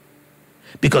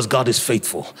 Because God is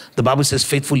faithful. The Bible says,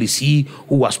 faithful is he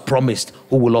who has promised,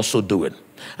 who will also do it.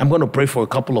 I'm going to pray for a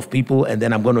couple of people, and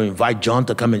then I'm going to invite John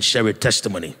to come and share a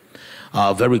testimony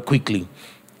very quickly.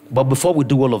 But before we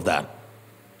do all of that,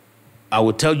 I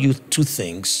will tell you two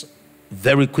things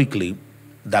very quickly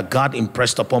that God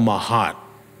impressed upon my heart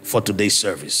for today's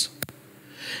service.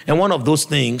 And one of those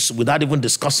things, without even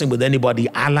discussing with anybody,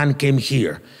 Alan came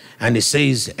here and it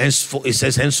says,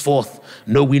 henceforth,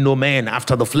 know we no man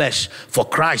after the flesh. For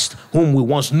Christ, whom we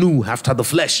once knew after the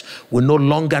flesh, we no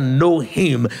longer know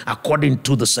him according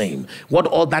to the same. What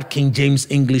all that King James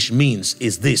English means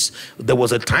is this. There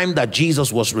was a time that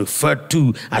Jesus was referred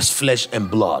to as flesh and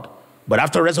blood. But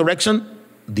after resurrection,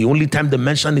 the only time they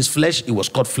mentioned his flesh, it was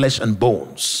called flesh and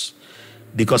bones,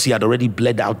 because he had already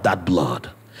bled out that blood.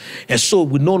 And so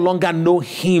we no longer know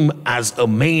him as a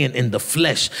man in the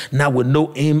flesh. Now we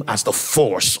know him as the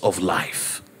force of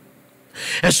life.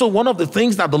 And so one of the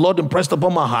things that the Lord impressed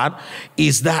upon my heart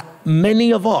is that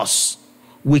many of us,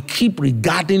 we keep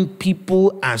regarding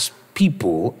people as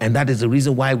people, and that is the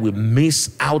reason why we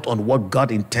miss out on what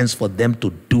God intends for them to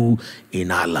do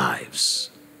in our lives.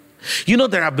 You know,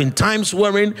 there have been times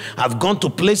wherein I've gone to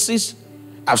places,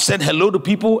 I've said hello to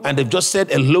people, and they've just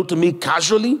said hello to me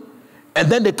casually. And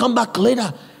then they come back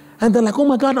later and they're like, oh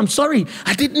my God, I'm sorry.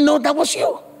 I didn't know that was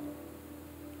you.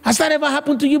 Has that ever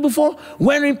happened to you before?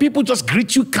 Wherein people just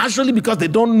greet you casually because they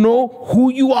don't know who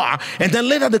you are. And then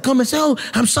later they come and say, oh,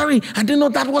 I'm sorry. I didn't know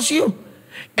that was you.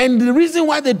 And the reason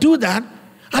why they do that,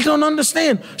 I don't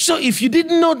understand. So if you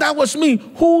didn't know that was me,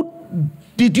 who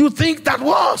did you think that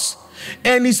was?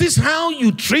 And is this how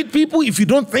you treat people if you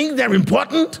don't think they're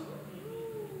important?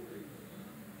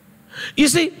 You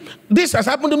see, this has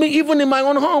happened to me even in my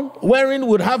own home, wherein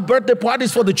we'd have birthday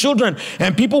parties for the children,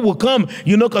 and people will come,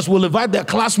 you know, because we'll invite their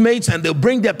classmates and they'll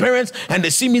bring their parents, and they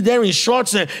see me there in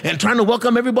shorts and trying to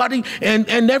welcome everybody. And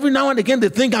every now and again, they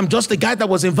think I'm just the guy that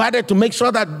was invited to make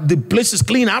sure that the place is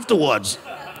clean afterwards.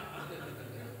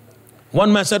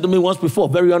 One man said to me once before,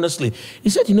 very honestly, he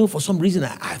said, you know, for some reason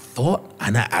I thought,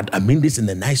 and I mean this in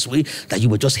a nice way, that you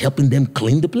were just helping them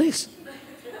clean the place.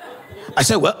 I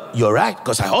said, well, you're right,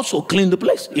 because I also clean the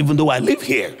place, even though I live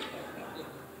here.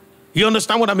 You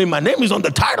understand what I mean? My name is on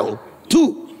the title,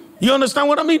 too. You understand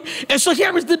what I mean? And so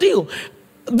here is the deal.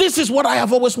 This is what I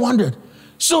have always wondered.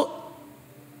 So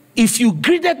if you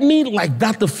greeted me like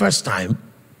that the first time,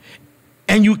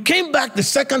 and you came back the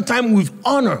second time with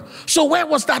honor, so where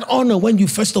was that honor when you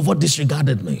first of all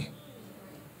disregarded me?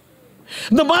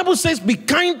 The Bible says, be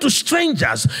kind to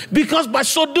strangers, because by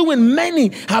so doing,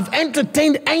 many have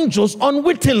entertained angels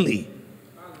unwittingly.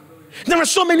 There are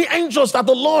so many angels that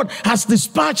the Lord has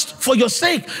dispatched for your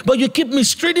sake, but you keep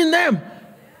mistreating them.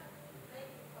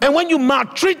 And when you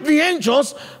maltreat the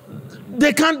angels,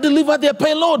 they can't deliver their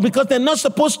payload, because they're not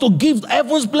supposed to give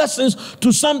heaven's blessings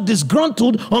to some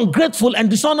disgruntled, ungrateful, and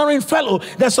dishonoring fellow.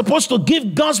 They're supposed to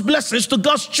give God's blessings to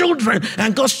God's children,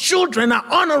 and God's children are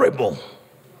honorable.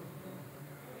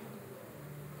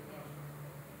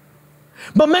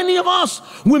 But many of us,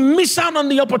 we miss out on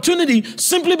the opportunity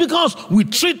simply because we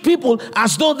treat people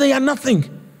as though they are nothing.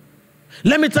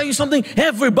 Let me tell you something.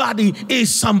 Everybody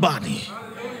is somebody.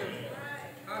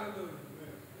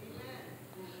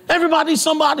 Everybody's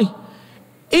somebody.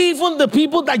 Even the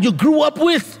people that you grew up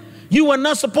with, you were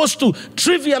not supposed to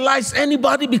trivialize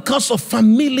anybody because of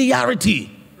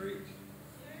familiarity.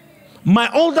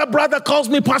 My older brother calls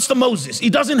me Pastor Moses. He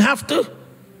doesn't have to.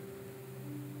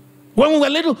 When we were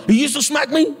little, he used to smack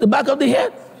me the back of the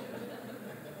head.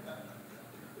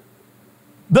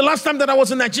 The last time that I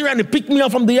was in Nigeria and he picked me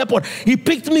up from the airport, he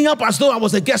picked me up as though I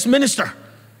was a guest minister.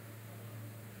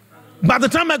 By the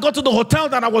time I got to the hotel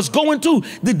that I was going to,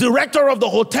 the director of the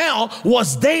hotel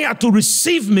was there to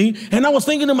receive me. And I was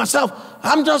thinking to myself,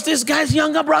 I'm just this guy's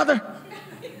younger brother.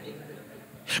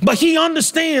 But he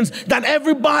understands that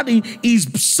everybody is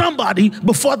somebody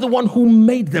before the one who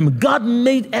made them. God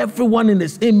made everyone in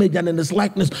his image and in his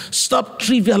likeness. Stop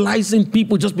trivializing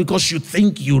people just because you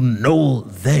think you know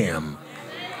them.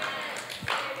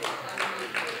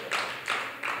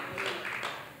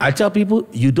 I tell people,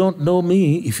 you don't know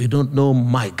me if you don't know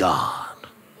my God.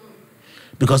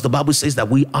 Because the Bible says that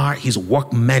we are his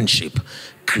workmanship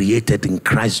created in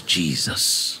Christ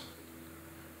Jesus.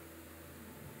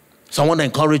 So I want to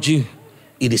encourage you.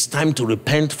 It is time to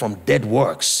repent from dead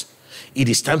works. It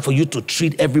is time for you to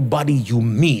treat everybody you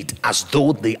meet as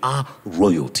though they are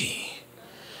royalty.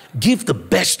 Give the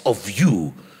best of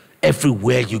you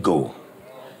everywhere you go.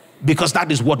 Because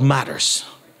that is what matters.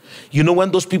 You know,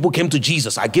 when those people came to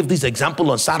Jesus, I give this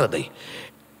example on Saturday,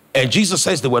 and Jesus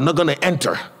says they were not going to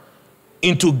enter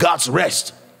into God's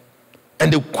rest.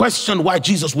 And they questioned why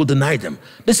Jesus would deny them.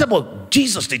 They said, well,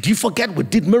 Jesus, did you forget we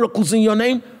did miracles in your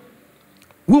name?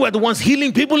 We were the ones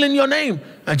healing people in your name.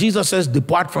 And Jesus says,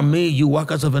 depart from me, you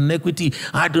workers of iniquity.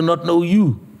 I do not know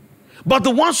you. But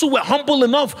the ones who were humble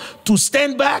enough to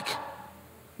stand back,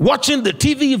 watching the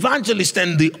TV evangelists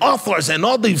and the authors and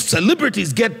all the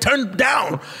celebrities get turned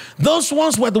down, those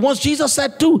ones were the ones Jesus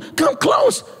said to, come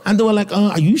close. And they were like,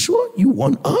 are you sure you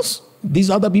want us? These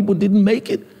other people didn't make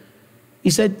it. He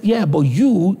said, yeah, but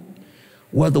you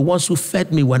were the ones who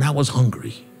fed me when I was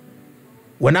hungry.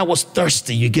 When I was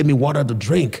thirsty, you gave me water to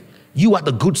drink. You are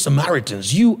the good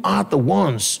Samaritans. You are the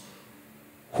ones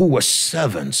who were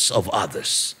servants of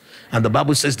others. And the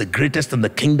Bible says the greatest in the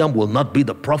kingdom will not be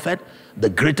the prophet. The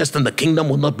greatest in the kingdom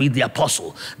will not be the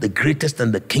apostle. The greatest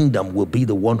in the kingdom will be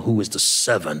the one who is the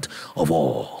servant of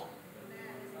all.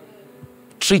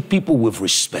 Treat people with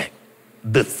respect.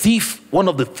 The thief, one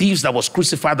of the thieves that was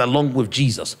crucified along with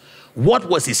Jesus, what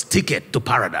was his ticket to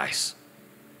paradise?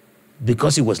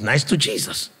 Because he was nice to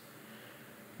Jesus.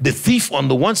 The thief on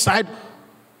the one side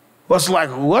was like,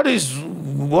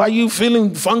 why are you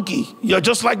feeling funky? You're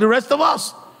just like the rest of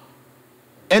us.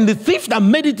 And the thief that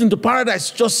made it into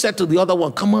paradise just said to the other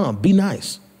one, come on, be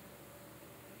nice.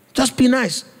 Just be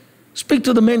nice. Speak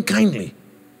to the man kindly.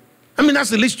 I mean, that's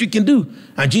the least you can do.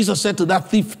 And Jesus said to that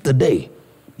thief, today,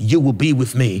 you will be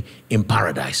with me in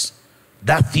paradise.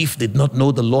 That thief did not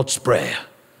know the Lord's Prayer.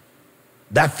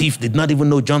 That thief did not even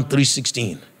know John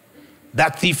 3:16.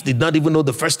 That thief did not even know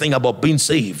the first thing about being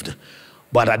saved.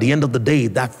 But at the end of the day,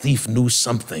 that thief knew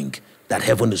something that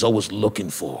heaven is always looking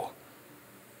for.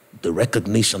 The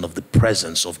recognition of the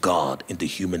presence of God in the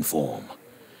human form.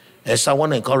 And so I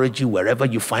want to encourage you, wherever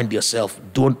you find yourself,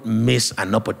 don't miss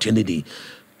an opportunity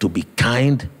to be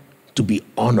kind, to be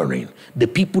honoring. The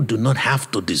people do not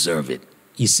have to deserve it.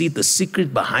 You see, the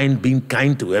secret behind being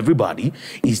kind to everybody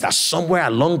is that somewhere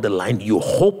along the line, you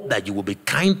hope that you will be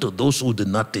kind to those who do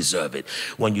not deserve it.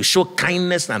 When you show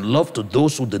kindness and love to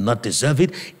those who do not deserve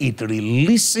it, it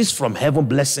releases from heaven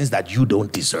blessings that you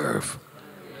don't deserve.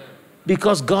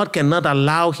 Because God cannot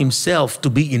allow himself to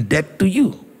be in debt to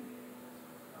you.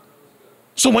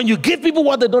 So when you give people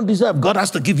what they don't deserve, God has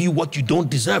to give you what you don't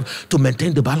deserve to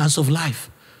maintain the balance of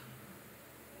life.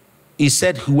 He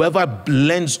said, whoever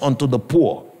lends unto the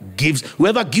poor gives,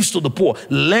 whoever gives to the poor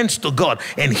lends to God,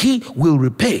 and he will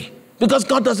repay. Because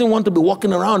God doesn't want to be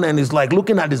walking around and he's like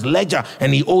looking at his ledger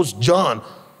and he owes John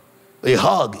a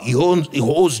hug. He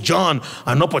owes John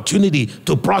an opportunity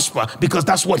to prosper because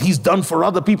that's what he's done for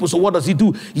other people. So what does he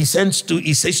do? He says to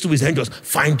his angels,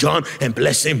 find John and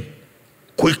bless him.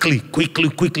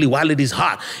 Quickly, while it is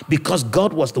hot. Because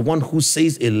God was the one who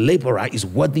says a laborer is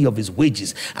worthy of his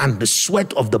wages, and the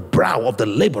sweat of the brow of the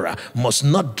laborer must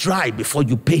not dry before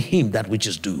you pay him that which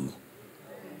is due.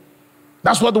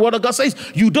 That's what the word of God says.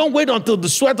 You don't wait until the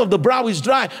sweat of the brow is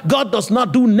dry. God does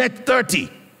not do net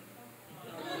 30.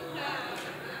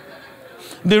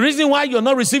 The reason why you're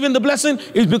not receiving the blessing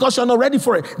is because you're not ready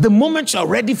for it. The moment you're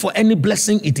ready for any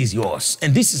blessing, it is yours.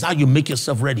 And this is how you make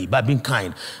yourself ready, by being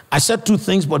kind. I said two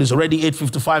things, but it's already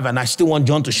 8:55, and I still want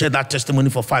John to share that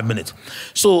testimony for 5 minutes.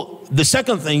 So the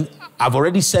second thing, I've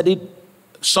already said it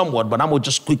somewhat, but I'm going to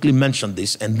just quickly mention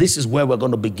this, and this is where we're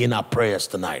going to begin our prayers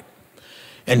tonight.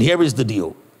 And here is the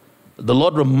deal. The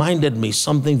Lord reminded me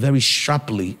something very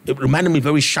sharply. It reminded me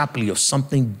very sharply of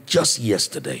something just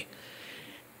yesterday.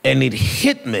 And it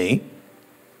hit me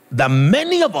that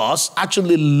many of us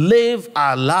actually live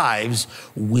our lives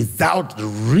without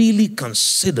really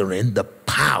considering the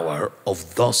power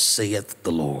of thus saith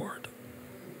the Lord.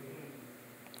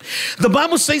 The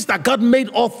Bible says that God made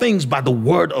all things by the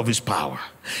word of his power,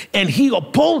 and he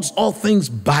upholds all things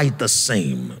by the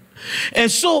same. And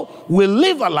so we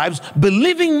live our lives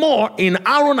believing more in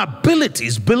our own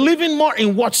abilities, believing more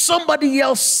in what somebody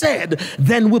else said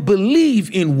than we believe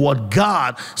in what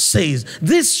God says.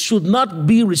 This should not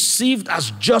be received as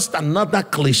just another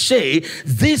cliche.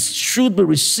 This should be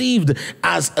received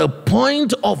as a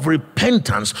point of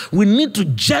repentance. We need to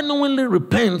genuinely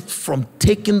repent from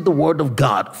taking the word of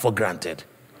God for granted.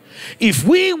 If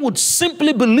we would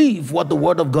simply believe what the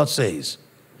word of God says,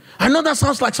 I know that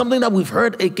sounds like something that we've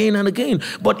heard again and again,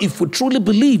 but if we truly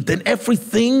believe, then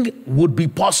everything would be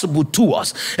possible to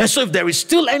us. And so if there is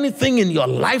still anything in your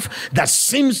life that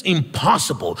seems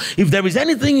impossible, if there is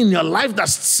anything in your life that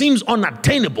seems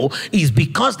unattainable, it's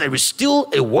because there is still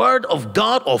a word of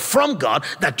God or from God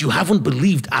that you haven't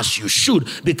believed as you should,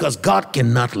 because God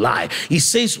cannot lie. He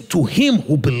says, to him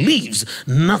who believes,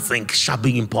 nothing shall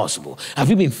be impossible.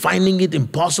 Have you been finding it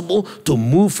impossible to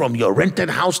move from your rented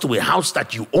house to a house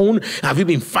that you own? Have you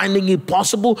been finding it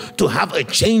possible to have a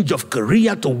change of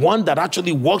career to one that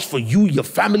actually works for you, your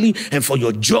family, and for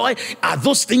your joy? Are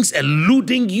those things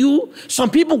eluding you? Some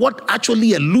people, what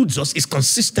actually eludes us is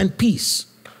consistent peace.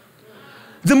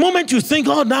 The moment you think,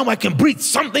 oh, now I can breathe,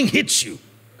 something hits you.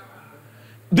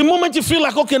 The moment you feel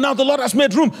like, okay, now the Lord has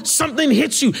made room, something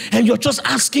hits you and you're just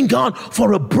asking God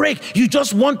for a break. You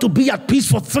just want to be at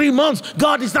peace for 3 months.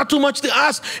 God, is that too much to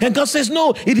ask? And God says,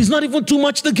 no, it is not even too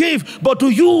much to give. But do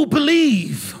you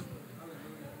believe?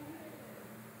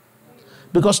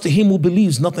 Because to him who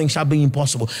believes, nothing shall be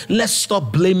impossible. Let's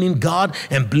stop blaming God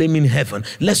and blaming heaven.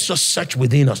 Let's just search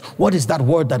within us. What is that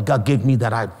word that God gave me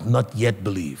that I've not yet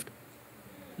believed?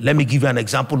 Let me give you an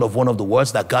example of one of the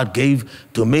words that God gave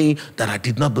to me that I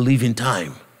did not believe in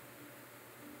time.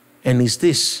 And it's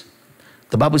this.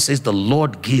 The Bible says the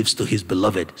Lord gives to his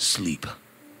beloved sleep.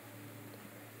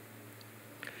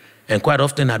 And quite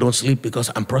often I don't sleep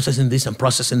because I'm processing this and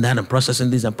processing that and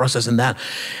processing this and processing that.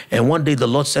 And one day the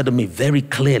Lord said to me very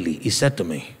clearly, he said to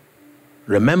me,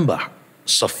 remember,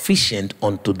 sufficient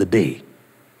unto the day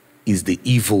is the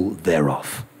evil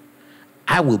thereof.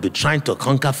 I will be trying to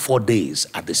conquer 4 days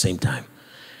at the same time.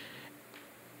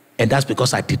 And that's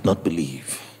because I did not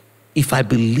believe. If I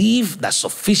believe that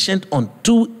sufficient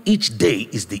unto each day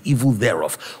is the evil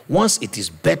thereof, once it is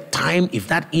bedtime, if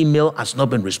that email has not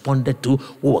been responded to,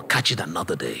 we will catch it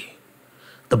another day.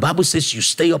 The Bible says you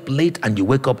stay up late and you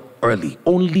wake up early,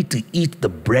 only to eat the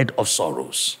bread of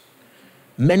sorrows.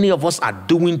 Many of us are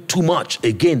doing too much.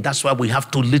 Again, that's why we have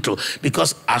too little.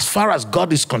 Because as far as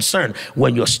God is concerned,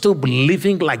 when you're still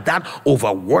believing like that,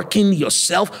 overworking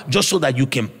yourself just so that you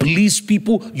can please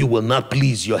people, you will not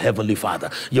please your Heavenly Father.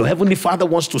 Your Heavenly Father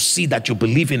wants to see that you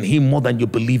believe in him more than you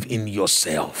believe in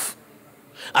yourself.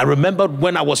 I remember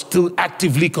when I was still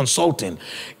actively consulting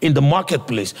in the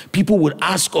marketplace, people would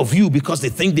ask of you because they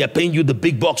think they're paying you the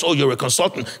big bucks. Oh, you're a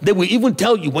consultant. They will even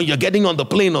tell you when you're getting on the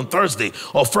plane on Thursday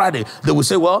or Friday, they will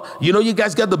say, well, you know, you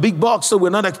guys get the big bucks, so we're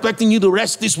not expecting you to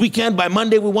rest this weekend. By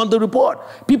Monday, we want the report.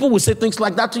 People will say things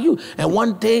like that to you. And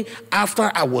one day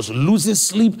after I was losing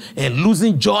sleep and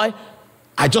losing joy,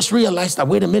 I just realized that,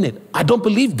 wait a minute, I don't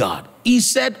believe God. He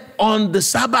said on the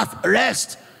Sabbath,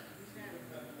 rest.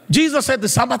 Jesus said the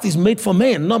Sabbath is made for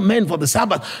men, not men for the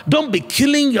Sabbath. Don't be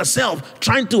killing yourself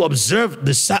trying to observe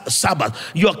the Sabbath.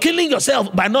 You're killing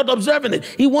yourself by not observing it.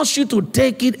 He wants you to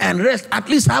take it and rest. At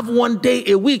least have 1 day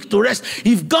a week to rest.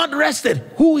 If God rested,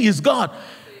 who is God?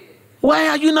 Why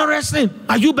are you not resting?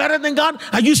 Are you better than God?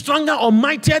 Are you stronger or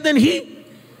mightier than he?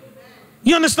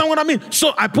 You understand what I mean?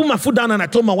 So I put my foot down and I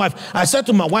told my wife, I said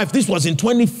to my wife, this was in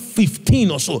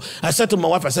 2015 or so. I said to my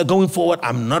wife, I said, going forward,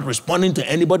 I'm not responding to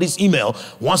anybody's email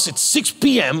once it's 6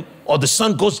 p.m. or the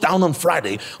sun goes down on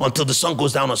Friday until the sun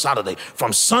goes down on Saturday.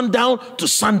 From sundown to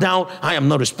sundown, I am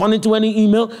not responding to any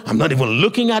email. I'm not even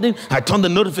looking at it. I turn the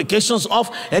notifications off.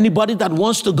 Anybody that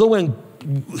wants to go and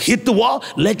hit the wall,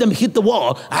 let them hit the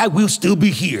wall. I will still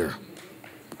be here.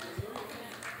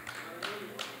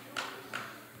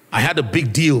 I had a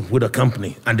big deal with a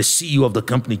company, and the CEO of the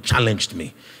company challenged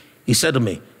me. He said to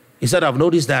me, he said, I've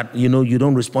noticed that, you know, you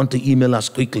don't respond to email as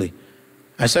quickly.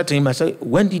 I said to him, I said,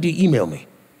 when did you email me?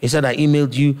 He said, I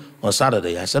emailed you on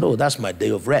Saturday. I said, oh, that's my day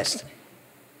of rest.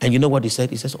 And you know what he said?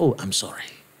 He says, oh, I'm sorry.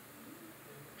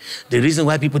 The reason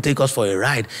why people take us for a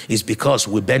ride is because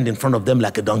we bend in front of them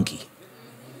like a donkey.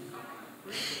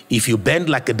 If you bend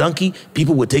like a donkey,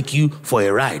 people will take you for a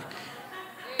ride.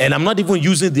 And I'm not even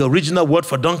using the original word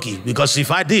for donkey, because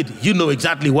if I did, you know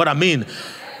exactly what I mean.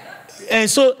 And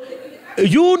so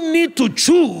you need to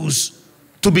choose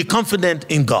to be confident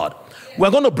in God.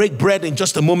 We're going to break bread in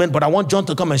just a moment, but I want John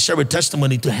to come and share a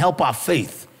testimony to help our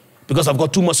faith, because I've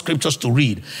got 2 more scriptures to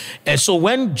read. And so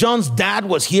when John's dad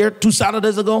was here 2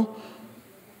 Saturdays ago,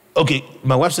 okay,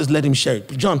 my wife says let him share it.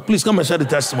 John, please come and share the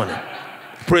testimony.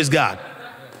 Praise God.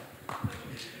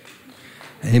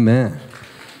 Amen.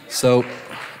 So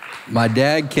my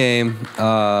dad came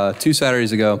 2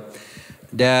 Saturdays ago.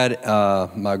 Dad,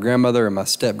 my grandmother, and my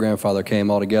step-grandfather came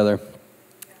all together.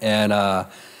 And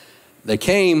they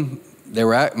came.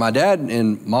 My dad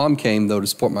and mom came, though, to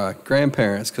support my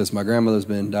grandparents, because my grandmother's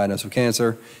been diagnosed with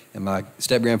cancer, and my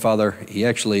step-grandfather, he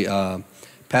actually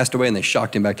passed away, and they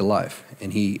shocked him back to life,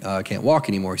 and he can't walk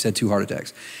anymore. He's had 2 heart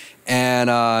attacks.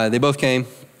 And they both came,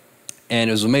 and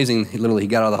it was amazing. He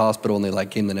got out of the hospital, and they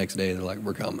came the next day. They're like,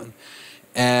 we're coming.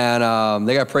 And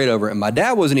they got prayed over, and my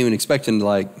dad wasn't even expecting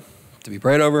to be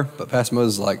prayed over, but Pastor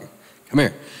Moses was like, come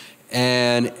here.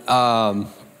 And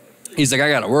he's like, I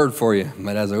got a word for you.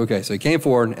 My dad's like, okay. So he came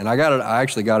forward, and I got it. I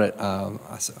actually got it. I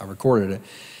recorded it.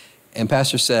 And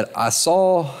Pastor said, I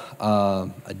saw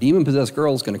a demon-possessed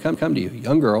girl is going to come to you, a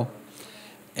young girl.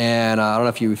 And I don't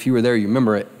know if you were there, you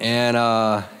remember it. And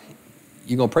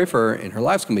you're going to pray for her, and her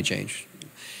life's going to be changed.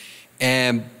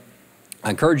 And I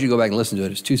encourage you to go back and listen to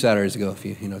it. It's 2 Saturdays ago, if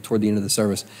you know, toward the end of the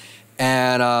service.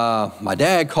 And my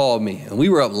dad called me, and we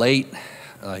were up late.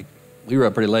 We were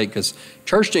up pretty late because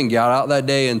church didn't get out that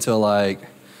day until it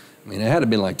had to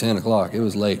been 10 o'clock. It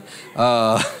was late,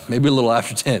 maybe a little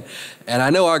after 10. And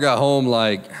I know I got home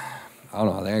I think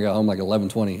I got home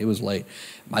 11:20. It was late.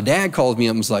 My dad calls me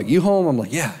up and was like, you home? I'm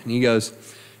like, yeah. And he goes,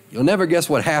 you'll never guess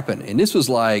what happened. And this was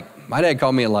my dad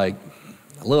called me at a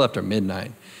little after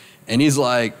midnight. And he's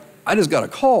like, I just got a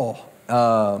call.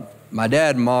 My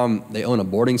dad and mom, they own a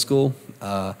boarding school.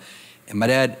 And my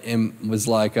dad was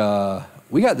like,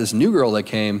 we got this new girl that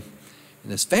came,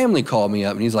 and this family called me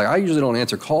up, and he's like, I usually don't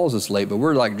answer calls this late, but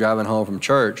we're driving home from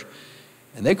church,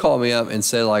 and they called me up and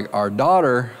said our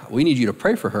daughter, we need you to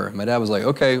pray for her. And my dad was like,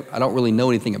 okay, I don't really know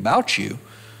anything about you.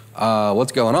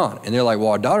 What's going on? And they're like, well,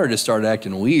 our daughter just started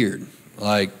acting weird.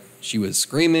 She was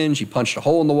screaming, she punched a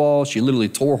hole in the wall, she literally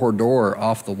tore her door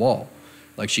off the wall.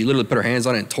 She literally put her hands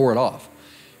on it and tore it off.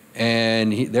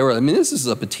 And this is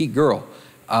a petite girl.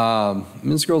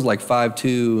 This girl's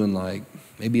 5'2" and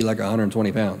maybe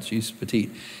 120 pounds. She's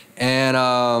petite. And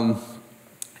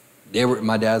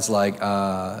my dad's like,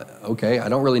 okay, I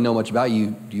don't really know much about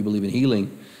you. Do you believe in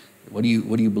healing? What do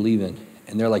you believe in?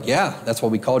 And they're like, yeah, that's why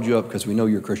we called you up, because we know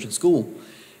you're a Christian school.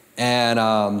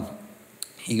 And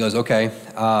he goes, okay,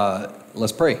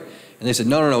 let's pray. And they said,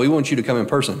 no, we want you to come in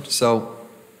person. So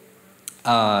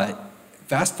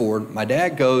fast forward, my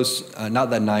dad goes, not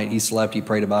that night, he slept, he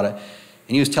prayed about it.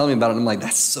 And he was telling me about it, and I'm like,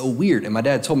 that's so weird. And my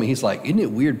dad told me, he's like, isn't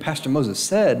it weird? Pastor Moses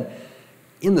said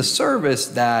in the service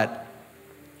that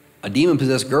a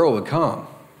demon-possessed girl would come.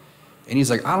 And he's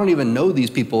like, I don't even know these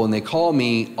people, and they call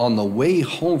me on the way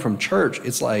home from church.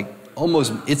 It's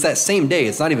it's that same day.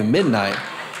 It's not even midnight.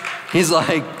 He's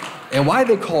like, and why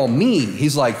they call me?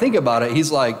 He's like, think about it.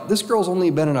 He's like, this girl's only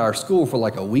been in our school for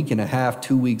a week and a half,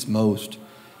 2 weeks most.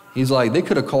 He's like, they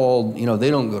could have called, they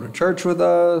don't go to church with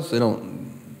us. They don't,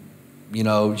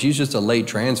 she's just a late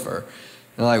transfer.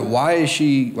 And why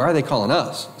are they calling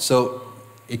us? So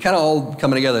it kind of all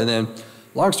coming together. And then,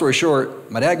 long story short,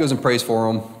 my dad goes and prays for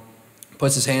him,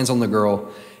 puts his hands on the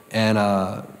girl, and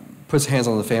puts his hands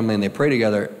on the family, and they pray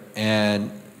together.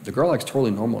 And the girl acts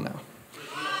totally normal now.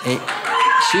 And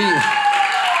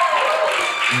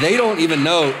they don't even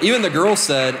know. Even the girl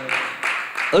said,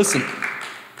 listen,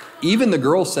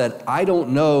 I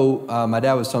don't know. My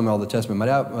dad was telling me all the testimony. My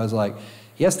dad was like,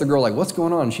 he asked the girl, what's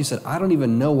going on? And she said, I don't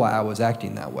even know why I was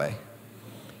acting that way.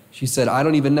 She said, I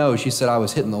don't even know. She said, I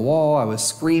was hitting the wall. I was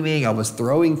screaming. I was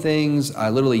throwing things. I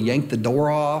literally yanked the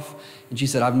door off. And she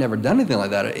said, I've never done anything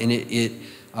like that. And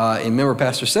and remember,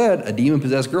 Pastor said, a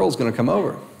demon-possessed girl is going to come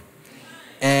over.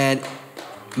 And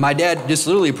my dad just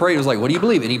literally prayed. He was like, what do you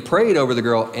believe? And he prayed over the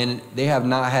girl, and they have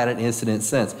not had an incident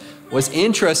since. What's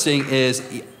interesting is,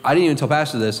 I didn't even tell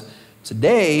Pastor this.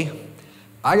 Today,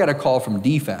 I got a call from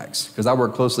DFACS, because I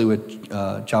work closely with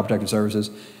Child Protective Services.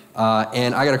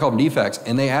 And I got a call from DFACS,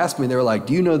 and they asked me, they were like,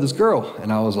 do you know this girl?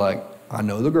 And I was like, I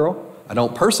know the girl. I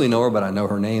don't personally know her, but I know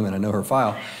her name and I know her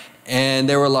file. And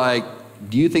they were like,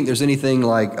 do you think there's anything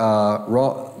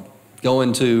wrong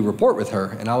going to report with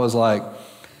her? And I was like,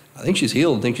 I think she's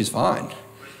healed. I think she's fine.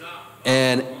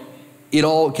 And it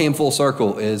all came full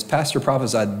circle as Pastor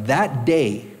prophesied that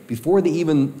day, before they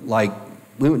even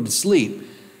went to sleep,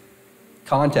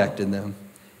 contacted them.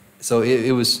 So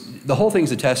it was, the whole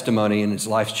thing's a testimony, and it's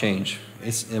life's change.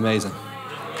 It's amazing.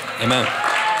 Amen.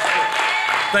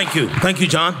 Thank you. Thank you,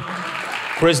 John.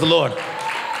 Praise the Lord.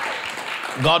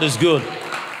 God is good.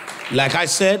 Like I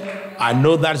said, I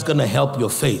know that's going to help your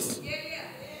faith.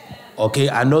 Okay,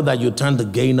 I know that you turned the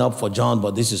gain up for John,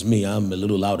 but this is me. I'm a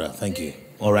little louder. Thank you.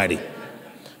 Alrighty.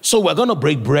 So we're going to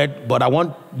break bread, but I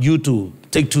want you to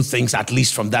take two things at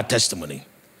least from that testimony.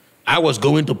 I was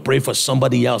going to pray for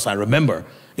somebody else, I remember.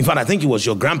 In fact, I think it was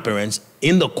your grandparents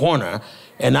in the corner.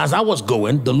 And as I was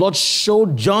going, the Lord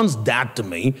showed John's dad to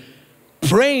me,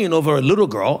 praying over a little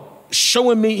girl,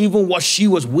 showing me even what she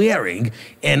was wearing.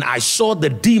 And I saw the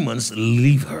demons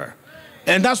leave her.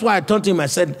 And that's why I turned to him, I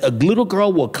said, a little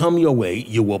girl will come your way.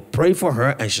 You will pray for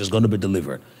her and she's going to be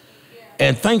delivered.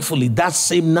 And thankfully, that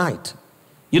same night,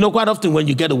 you know, quite often when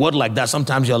you get a word like that,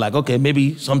 sometimes you're like, okay,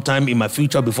 maybe sometime in my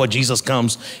future before Jesus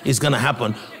comes, it's going to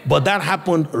happen. But that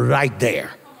happened right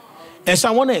there. And so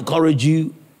I want to encourage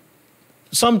you,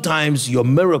 sometimes your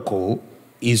miracle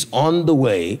is on the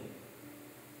way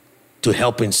to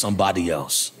helping somebody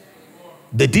else.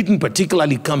 They didn't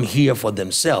particularly come here for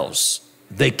themselves.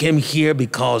 They came here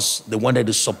because they wanted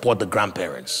to support the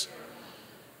grandparents.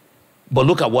 But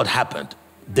look at what happened.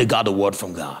 They got a word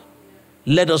from God.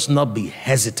 Let us not be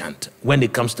hesitant when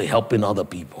it comes to helping other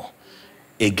people.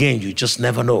 Again, you just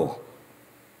never know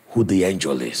who the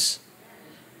angel is.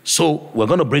 So we're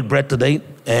going to break bread today.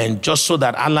 And just so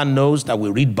that Alan knows that we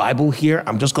read Bible here,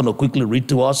 I'm just going to quickly read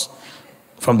to us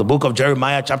from the book of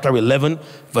Jeremiah, chapter 11,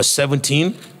 verse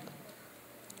 17.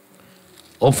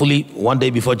 Hopefully, one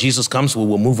day before Jesus comes, we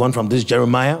will move on from this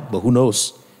Jeremiah. But who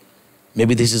knows?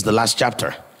 Maybe this is the last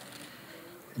chapter.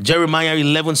 Jeremiah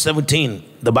 11:17,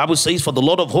 the Bible says, for the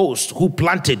Lord of hosts who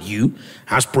planted you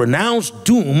has pronounced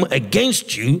doom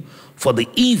against you for the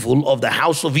evil of the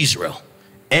house of Israel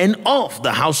and of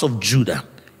the house of Judah,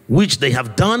 which they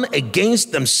have done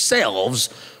against themselves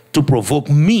to provoke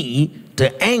me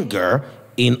to anger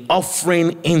in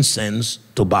offering incense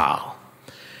to Baal.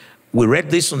 We read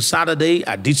this on Saturday.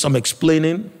 I did some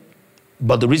explaining,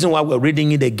 but the reason why we're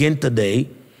reading it again today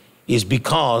is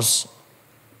because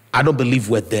I don't believe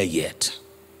we're there yet.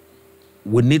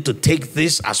 We need to take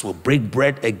this as we break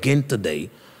bread again today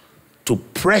to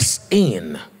press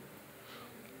in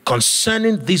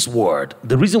concerning this word.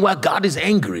 The reason why God is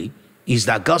angry is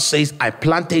that God says, I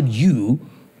planted you,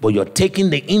 but you're taking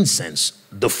the incense,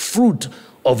 the fruit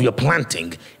of your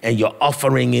planting, and you're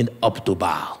offering it up to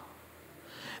Baal.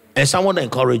 And so I want to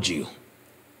encourage you.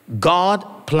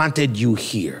 God planted you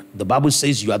here. The Bible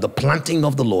says you are the planting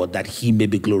of the Lord that he may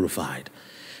be glorified.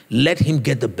 Let him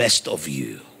get the best of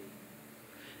you.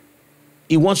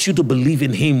 He wants you to believe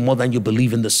in him more than you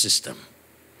believe in the system.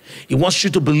 He wants you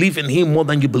to believe in him more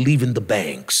than you believe in the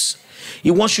banks. He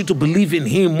wants you to believe in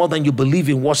him more than you believe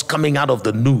in what's coming out of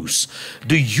the news.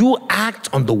 Do you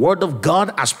act on the word of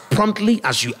God as promptly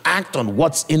as you act on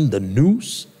what's in the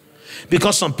news?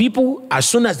 Because some people, as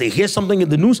soon as they hear something in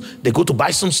the news, they go to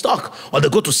buy some stock or they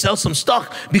go to sell some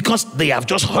stock because they have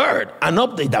just heard an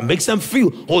update that makes them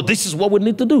feel, oh, this is what we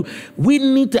need to do. We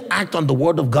need to act on the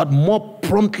word of God more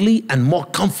promptly and more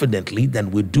confidently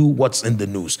than we do what's in the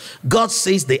news. God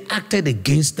says they acted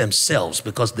against themselves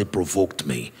because they provoked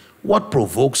me. What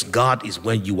provokes God is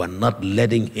when you are not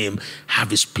letting him have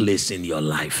his place in your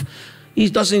life. He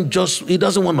doesn't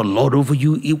want to lord over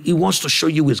you. He wants to show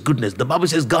you his goodness. The Bible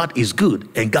says God is good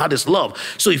and God is love.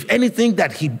 So if anything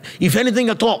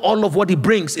at all of what he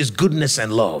brings is goodness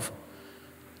and love,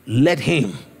 let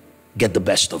him get the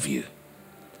best of you.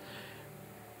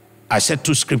 I said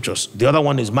two scriptures. The other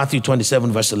one is Matthew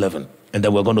 27, verse 11. And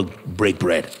then we're going to break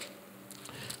bread.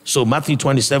 So Matthew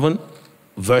 27,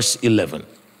 verse 11.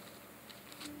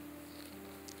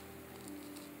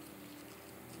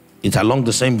 It's along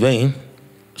the same vein,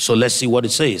 so let's see what it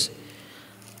says.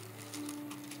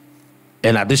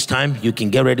 And at this time, you can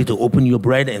get ready to open your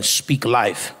bread and speak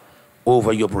life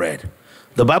over your bread.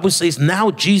 The Bible says,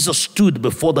 now Jesus stood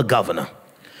before the governor,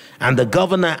 and the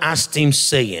governor asked him,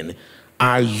 saying,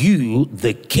 are you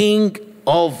the king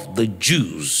of the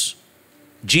Jews?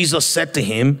 Jesus said to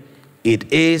him,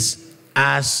 it is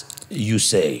as you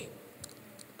say.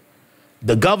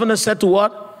 The governor said to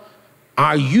what?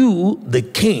 Are you the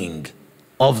king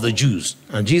of the Jews?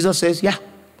 And Jesus says, yeah,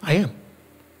 I am.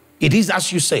 It is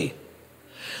as you say.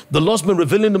 The Lord's been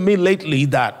revealing to me lately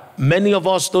that many of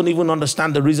us don't even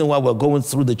understand the reason why we're going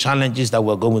through the challenges that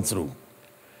we're going through.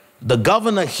 The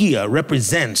governor here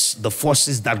represents the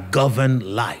forces that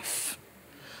govern life.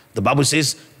 The Bible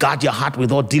says, guard your heart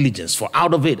with all diligence, for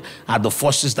out of it are the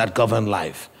forces that govern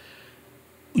life.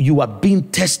 You are being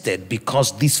tested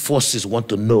because these forces want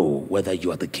to know whether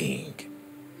you are the king.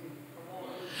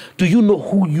 Do you know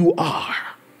who you are?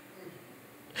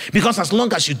 Because as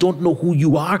long as you don't know who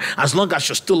you are, as long as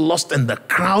you're still lost in the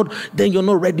crowd, then you're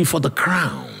not ready for the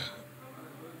crown.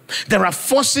 There are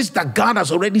forces that God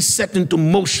has already set into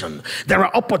motion. There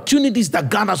are opportunities that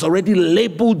God has already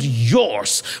labeled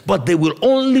yours, but they will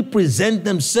only present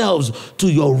themselves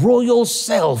to your royal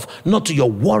self, not to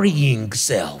your worrying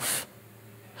self.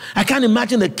 I can't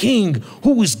imagine a king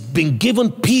who has been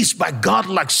given peace by God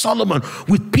like Solomon,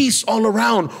 with peace all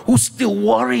around, who still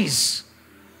worries,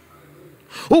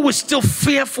 who is still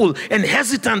fearful and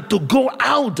hesitant to go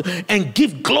out and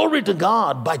give glory to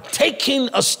God by taking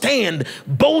a stand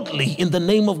boldly in the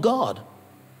name of God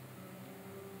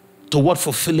toward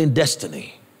fulfilling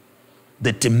destiny.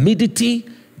 The timidity,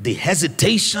 the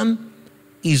hesitation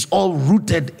is all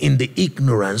rooted in the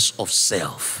ignorance of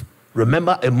self.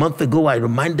 Remember, a month ago, I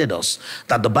reminded us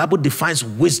that the Bible defines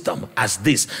wisdom as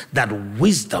this, that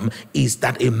wisdom is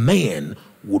that a man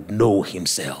would know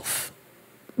himself.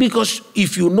 Because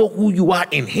if you know who you are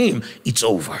in him, it's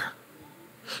over.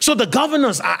 So the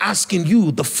governors are asking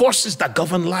you, the forces that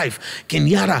govern life,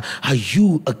 Kenyatta, are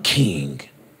you a king?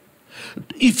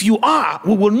 If you are,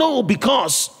 we will know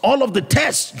because all of the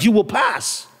tests you will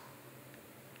pass.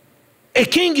 A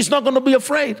king is not going to be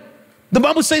afraid. The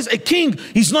Bible says a king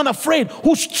is not afraid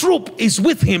whose troop is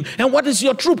with him. And what is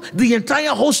your troop? The entire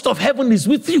host of heaven is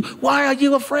with you. Why are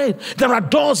you afraid? There are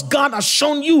doors God has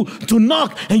shown you to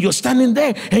knock, and you're standing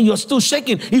there and you're still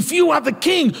shaking. If you are the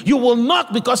king, you will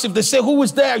knock, because if they say, who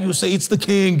is there? You say, it's the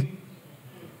king.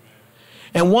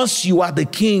 And once you are the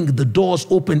king, the doors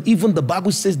open. Even the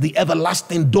Bible says the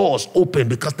everlasting doors open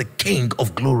because the King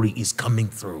of glory is coming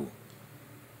through.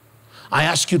 I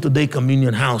ask you today,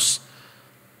 Communion House,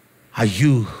 are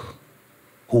you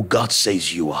who God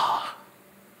says you are?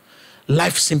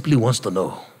 Life simply wants to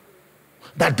know.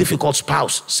 That difficult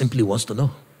spouse simply wants to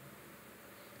know.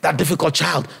 That difficult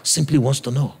child simply wants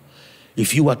to know.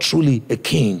 If you are truly a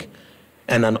king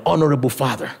and an honorable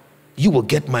father, you will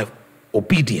get my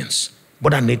obedience,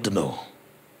 but I need to know.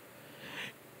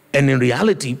 And in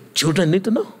reality, children need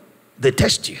to know. They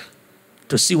test you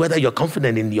to see whether you're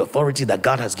confident in the authority that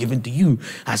God has given to you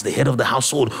as the head of the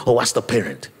household or as the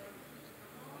parent.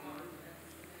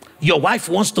 Your wife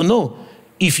wants to know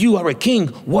if you are a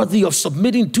king worthy of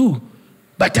submitting to,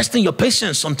 by testing your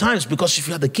patience sometimes, because if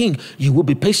you are the king, you will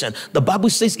be patient. The Bible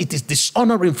says it is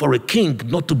dishonoring for a king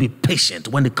not to be patient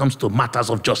when it comes to matters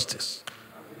of justice.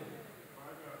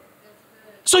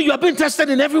 So you are being tested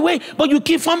in every way, but you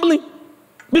keep fumbling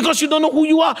because you don't know who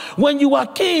you are. When you are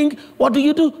king, what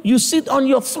do? You sit on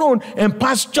your throne and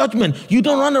pass judgment. You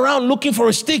don't run around looking for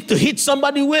a stick to hit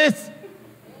somebody with.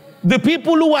 The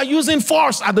people who are using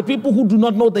force are the people who do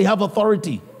not know they have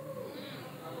authority.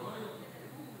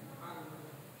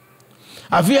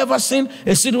 Have you ever seen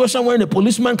a situation where a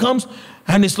policeman comes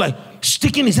and it's like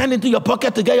sticking his hand into your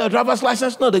pocket to get your driver's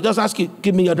license? No, they just ask you,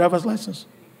 give me your driver's license.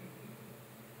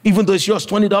 Even though it's yours,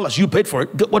 $20, you paid for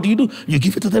it. What do? You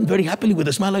give it to them very happily with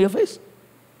a smile on your face.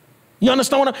 You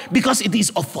understand what because it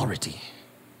is authority.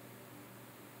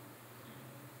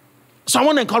 So I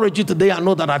want to encourage you today. I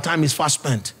know that our time is fast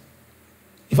spent.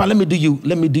 Let me do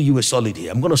you a solid here.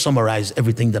 I'm going to summarize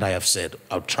everything that I have said.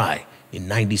 I'll try in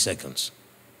 90 seconds.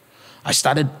 I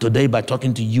started today by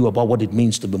talking to you about what it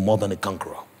means to be more than a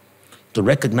conqueror. To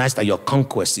recognize that your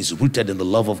conquest is rooted in the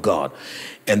love of God.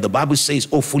 And the Bible says,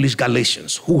 "O foolish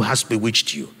Galatians, who has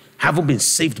bewitched you? Having been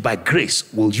saved by grace,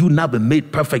 will you now be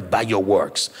made perfect by your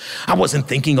works?" I wasn't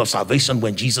thinking of salvation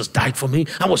when Jesus died for me.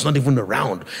 I was not even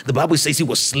around. The Bible says he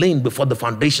was slain before the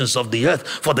foundations of the earth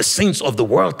for the sins of the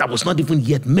world that was not even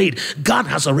yet made. God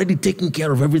has already taken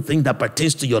care of everything that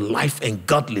pertains to your life and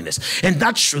godliness. And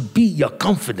that should be your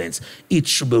confidence. It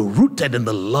should be rooted in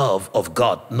the love of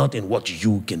God, not in what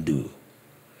you can do.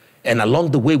 And along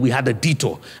the way, we had a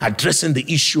detour addressing the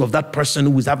issue of that person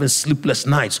who was having sleepless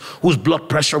nights, whose blood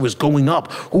pressure was going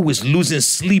up, who was losing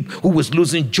sleep, who was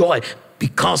losing joy,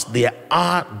 because they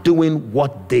are doing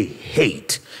what they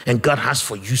hate. And God has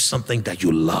for you something that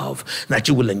you love, that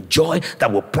you will enjoy,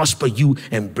 that will prosper you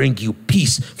and bring you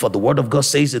peace. For the word of God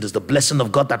says it is the blessing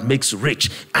of God that makes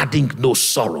rich, adding no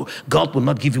sorrow. God will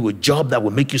not give you a job that will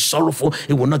make you sorrowful.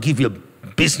 It will not give you a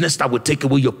business that will take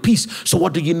away your peace. So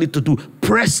what do you need to do?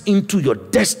 Press into your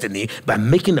destiny by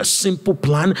making a simple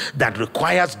plan that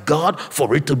requires God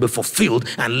for it to be fulfilled,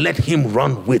 and let him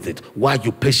run with it while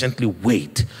you patiently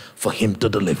wait for him to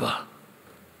deliver.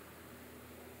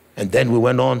 And then we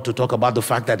went on to talk about the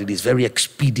fact that it is very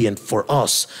expedient for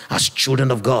us as children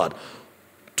of God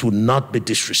to not be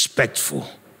disrespectful.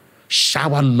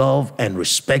 Shower love and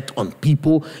respect on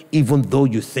people, even though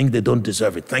you think they don't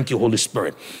deserve it. Thank you, Holy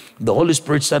Spirit. The Holy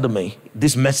Spirit said to me,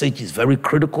 this message is very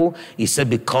critical. He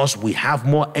said, because we have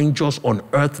more angels on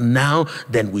earth now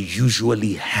than we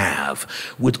usually have.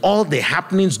 With all the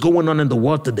happenings going on in the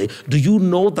world today, do you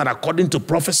know that according to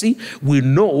prophecy, we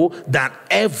know that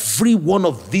every one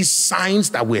of these signs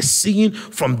that we're seeing,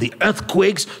 from the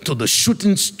earthquakes to the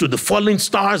shootings to the falling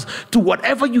stars to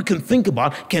whatever you can think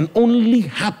about, can only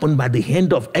happen by the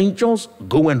hand of angels?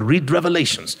 Go and read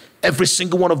Revelations. Every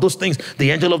single one of those things.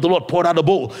 The angel of the Lord poured out a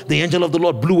bowl. The angel of the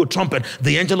Lord blew a trumpet.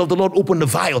 The angel of the Lord opened the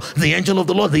vial. The angel of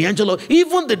the Lord,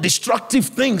 even the destructive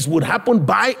things would happen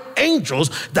by angels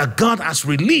that God has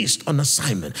released on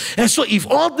assignment. And so if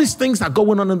all these things are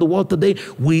going on in the world today,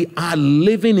 we are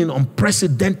living in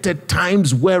unprecedented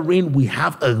times wherein we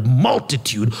have a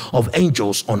multitude of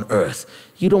angels on earth.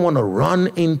 You don't want to run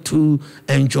into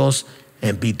angels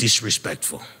and be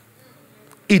disrespectful.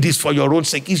 It is for your own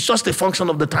sake. It's just a function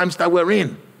of the times that we're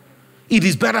in. It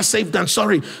is better safe than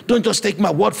sorry. Don't just take my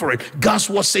word for it. God's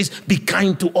word says, be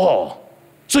kind to all.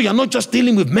 So you're not just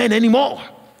dealing with men anymore.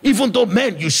 Even though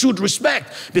men you should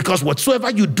respect, because whatsoever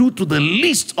you do to the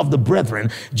least of the brethren,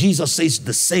 Jesus says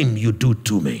the same you do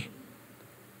to me.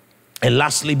 And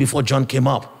lastly, before John came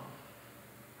up,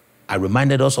 I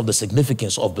reminded us of the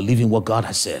significance of believing what God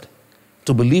has said.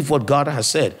 To believe what God has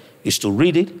said is to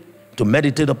read it, to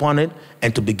meditate upon it,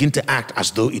 and to begin to act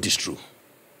as though it is true.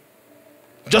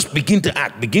 Just begin to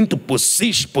act. Begin to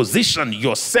position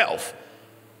yourself.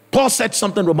 Paul said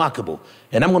something remarkable,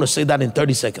 and I'm going to say that in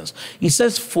 30 seconds. He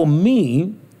says, for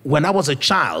me, when I was a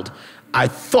child, I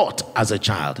thought as a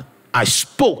child, I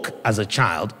spoke as a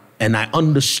child, and I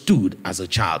understood as a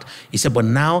child. He said, but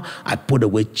now I put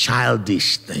away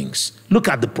childish things. Look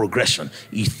at the progression.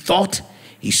 He thought,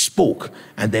 he spoke,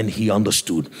 and then he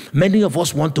understood. Many of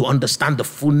us want to understand the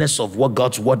fullness of what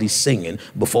God's word is saying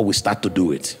before we start to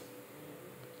do it.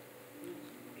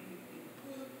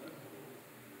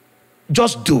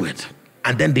 Just do it,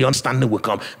 and then the understanding will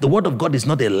come. The word of God is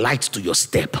not a light to your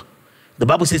step. The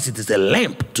Bible says it is a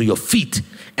lamp to your feet,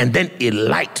 and then a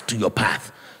light to your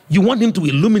path. You want him to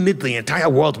illuminate the entire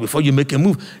world before you make a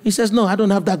move. He says, no, I don't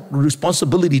have that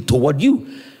responsibility toward you.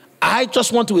 I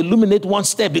just want to illuminate one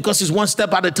step, because it's one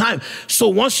step at a time. So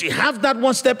once you have that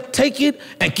one step, take it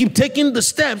and keep taking the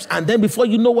steps. And then before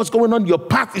you know what's going on, your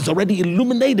path is already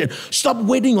illuminated. Stop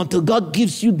waiting until God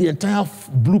gives you the entire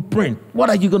blueprint.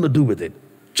 What are you going to do with it?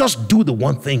 Just do the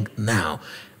one thing now.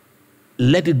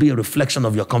 Let it be a reflection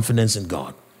of your confidence in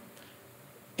God.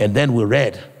 And then we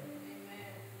read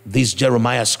this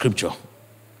Jeremiah scripture.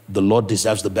 The Lord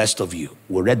deserves the best of you.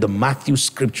 We read the Matthew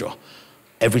scripture.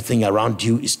 Everything around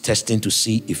you is testing to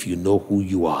see if you know who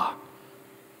you are.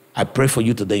 I pray for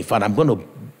you today. In fact, I'm going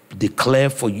to declare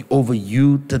for you, over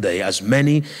you today, as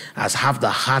many as have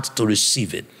the heart to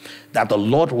receive it, that the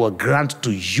Lord will grant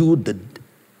to you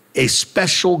a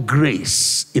special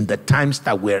grace in the times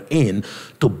that we're in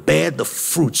to bear the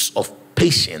fruits of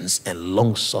patience and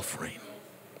long suffering.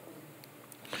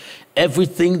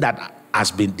 Everything that has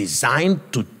been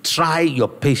designed to try your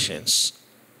patience,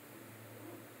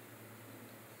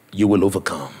 you will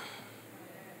overcome.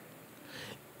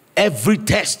 Every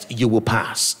test you will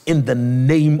pass in the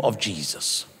name of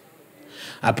Jesus.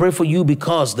 I pray for you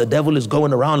because the devil is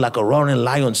going around like a roaring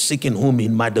lion seeking whom he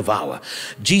might devour.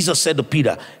 Jesus said to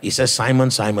Peter, he says, Simon,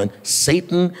 Simon,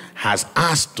 Satan has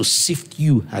asked to sift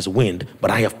you as wind, but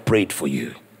I have prayed for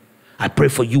you. I pray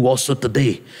for you also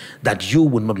today that you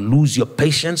will not lose your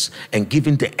patience and give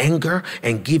into anger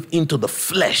and give into the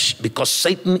flesh, because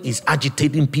Satan is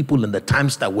agitating people in the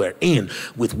times that we're in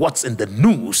with what's in the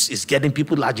news is getting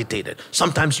people agitated.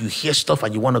 Sometimes you hear stuff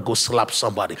and you want to go slap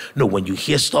somebody. No, when you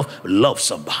hear stuff, love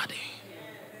somebody.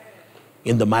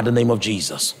 In the mighty name of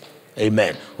Jesus.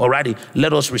 Amen. Alrighty,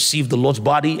 let us receive the Lord's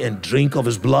body and drink of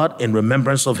his blood in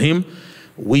remembrance of him.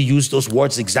 We use those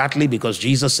words exactly because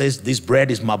Jesus says, this bread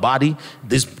is my body,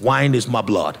 this wine is my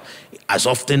blood. As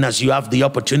often as you have the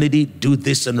opportunity, do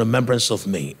this in remembrance of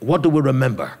me. What do we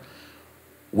remember?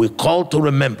 We call to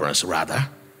remembrance, rather,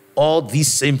 all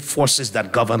these same forces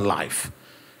that govern life,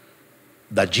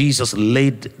 that Jesus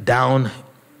laid down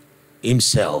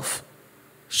himself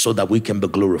so that we can be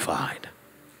glorified.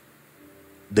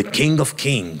 The King of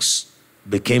Kings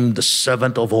became the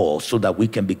servant of all so that we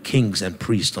can be kings and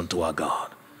priests unto our God.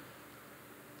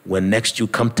 When next you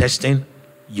come testing,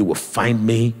 you will find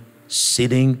me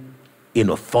sitting in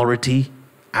authority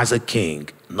as a king,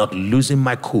 not losing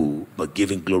my cool, but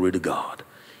giving glory to God.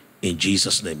 In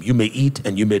Jesus' name. You may eat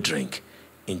and you may drink.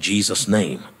 In Jesus'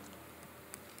 name.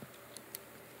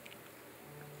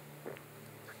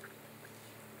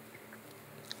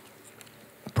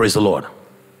 Praise the Lord.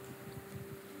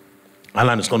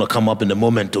 Alan is going to come up in a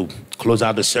moment to close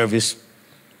out the service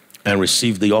and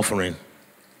receive the offering.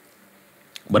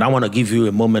 But I want to give you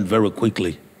a moment very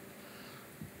quickly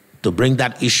to bring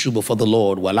that issue before the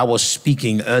Lord. While I was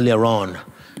speaking earlier on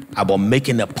about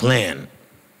making a plan,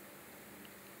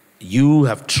 you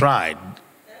have tried.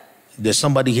 There's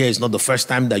somebody here, it's not the first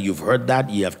time that you've heard that.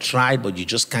 You have tried, but you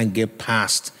just can't get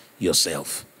past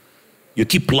yourself. You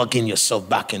keep plugging yourself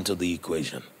back into the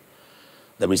equation.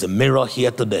 There is a mirror here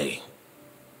today,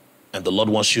 and the Lord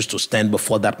wants you to stand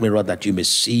before that mirror that you may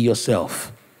see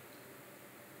yourself.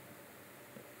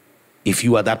 If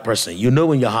you are that person, you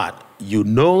know in your heart, you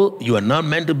know you are not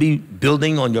meant to be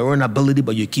building on your own ability,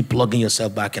 but you keep plugging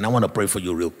yourself back. And I want to pray for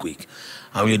you real quick.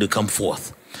 I want you to come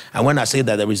forth. And when I say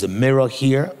that there is a mirror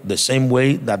here, the same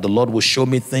way that the Lord will show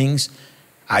me things,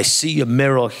 I see a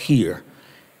mirror here.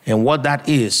 And what that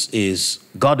is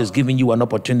God is giving you an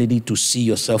opportunity to see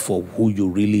yourself for who you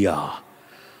really are,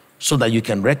 so that you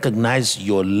can recognize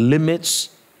your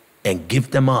limits and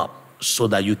give them up so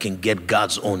that you can get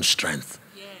God's own strength.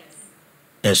 Yes.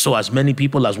 And so as many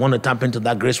people as want to tap into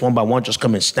that grace one by one, just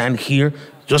come and stand here.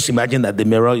 Just imagine that the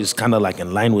mirror is kind of like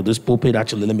in line with this pulpit.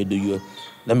 Actually, let me do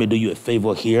you a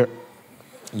favor here.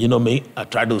 You know me, I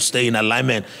try to stay in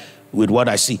alignment with what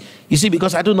I see. You see,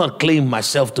 because I do not claim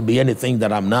myself to be anything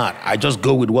that I'm not. I just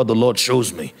go with what the Lord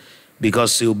shows me.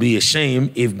 Because it will be a shame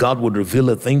if God would reveal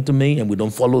a thing to me and we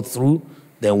don't follow through,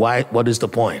 then what is the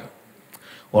point?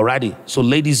 Alrighty, so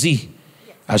Lady Z,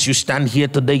 as you stand here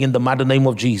today in the mighty name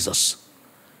of Jesus,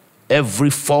 every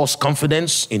false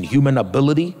confidence in human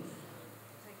ability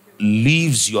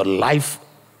leaves your life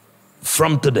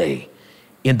from today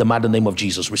in the mighty name of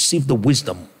Jesus. Receive the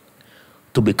wisdom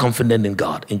to be confident in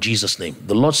God in Jesus' name.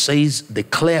 The Lord says,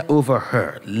 declare over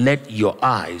her, let your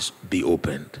eyes be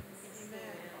opened.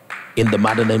 In the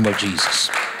mighty name of Jesus.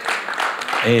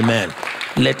 Amen.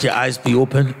 Let your eyes be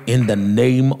open in the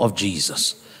name of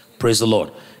Jesus. Praise the Lord.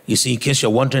 You see, in case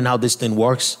you're wondering how this thing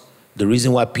works, the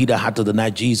reason why Peter had to deny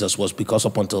Jesus was because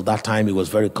up until that time, he was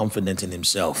very confident in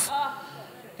himself.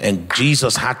 And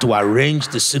Jesus had to arrange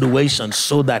the situation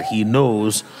so that he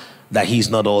knows that he's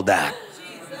not all that.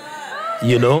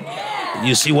 You know?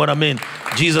 You see what I mean?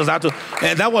 Jesus had to,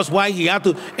 and that was why he had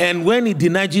to, and when he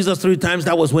denied Jesus 3 times,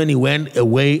 that was when he went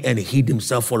away and hid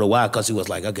himself for a while, because he was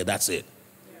like, okay, that's it.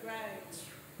 Right.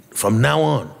 From now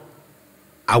on,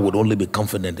 I would only be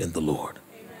confident in the Lord.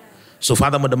 Amen. So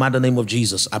Father, in the mighty name of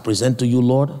Jesus, I present to you,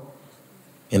 Lord,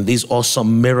 in this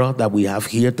awesome mirror that we have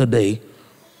here today,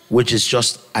 which is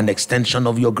just an extension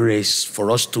of your grace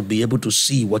for us to be able to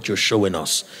see what you're showing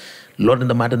us. Lord, in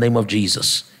the mighty name of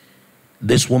Jesus,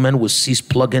 this woman will cease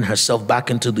plugging herself back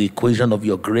into the equation of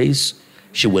your grace.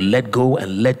 She will let go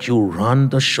and let you run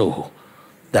the show,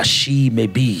 that she may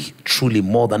be truly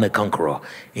more than a conqueror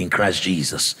in Christ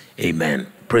Jesus. Amen.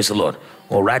 Praise the Lord.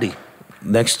 Alrighty.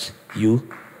 Next, you.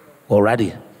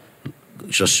 Alrighty.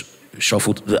 Just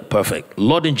shuffle. Perfect.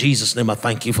 Lord, in Jesus' name, I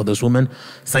thank you for this woman.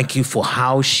 Thank you for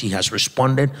how she has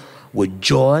responded with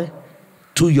joy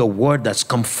to your word that's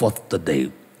come forth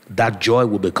today. That joy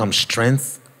will become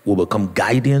strength, will become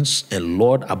guidance, and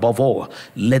Lord, above all,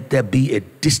 let there be a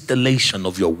distillation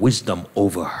of your wisdom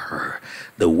over her.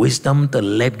 The wisdom to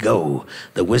let go,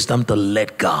 the wisdom to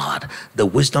let God, the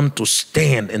wisdom to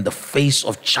stand in the face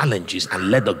of challenges and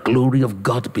let the glory of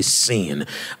God be seen.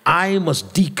 I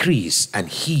must decrease and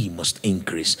he must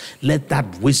increase. Let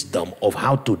that wisdom of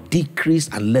how to decrease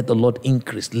and let the Lord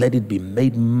increase, let it be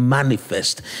made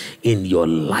manifest in your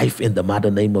life in the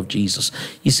mighty name of Jesus.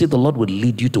 You see, the Lord will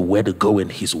lead you to where to go in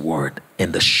his word,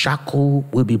 and the shackle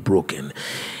will be broken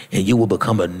and you will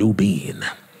become a new being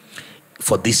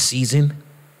for this season,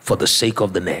 for the sake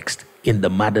of the next, in the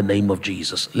mighty name of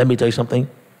Jesus. Let me tell you something.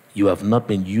 You have not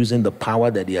been using the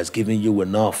power that he has given you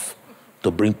enough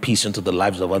to bring peace into the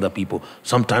lives of other people.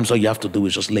 Sometimes all you have to do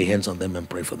is just lay hands on them and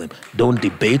pray for them. Don't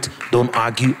debate, don't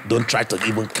argue, don't try to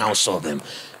even counsel them.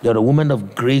 You're a woman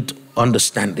of great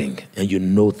understanding and you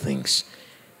know things.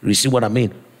 You see what I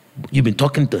mean? You've been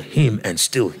talking to him and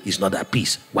still he's not at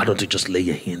peace. Why don't you just lay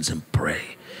your hands and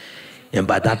pray? And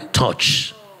by that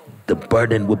touch, the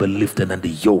burden will be lifted and the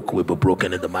yoke will be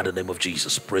broken in the mighty name of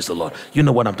Jesus. Praise the Lord. You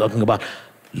know what I'm talking about?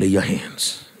 Lay your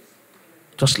hands.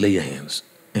 Just lay your hands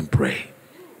and pray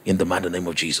in the mighty name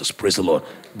of Jesus. Praise the Lord.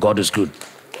 God is good.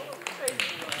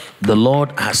 The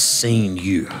Lord has seen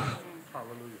you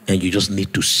and you just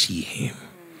need to see him.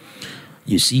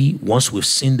 You see, once we've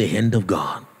seen the hand of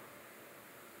God,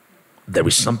 there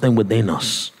is something within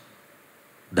us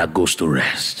that goes to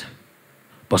rest.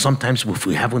 But sometimes if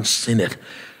we haven't seen it,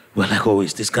 we're like, oh,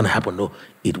 is this going to happen? No,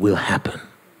 it will happen.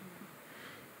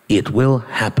 It will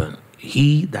happen.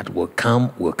 He that will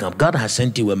come, will come. God has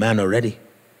sent you a man already.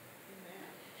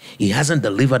 He hasn't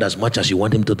delivered as much as you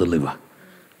want him to deliver.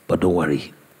 But don't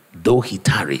worry. Though he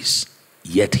tarries,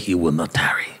 yet he will not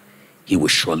tarry. He will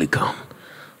surely come.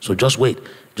 So just wait.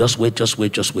 Just wait, just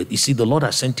wait, just wait. You see, the Lord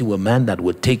has sent you a man that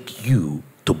will take you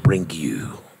to bring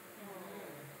you.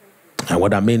 And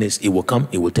what I mean is, it will come,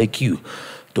 it will take you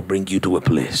to bring you to a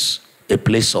place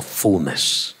of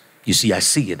fullness. You see, I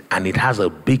see it, and it has a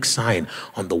big sign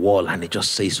on the wall, and it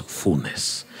just says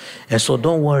fullness. And so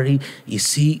don't worry. You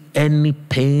see, any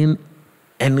pain,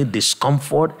 any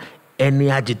discomfort, any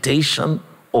agitation,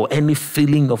 or any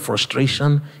feeling of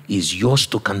frustration is yours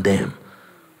to condemn.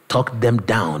 Talk them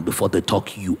down before they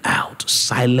talk you out.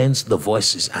 Silence the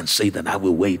voices and say that I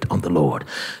will wait on the Lord.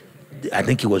 I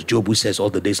think it was Job who says, all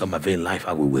the days of my vain life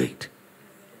I will wait.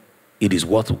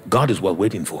 God is worth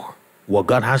waiting for. What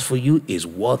God has for you is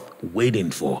worth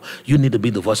waiting for. You need to be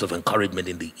the voice of encouragement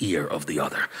in the ear of the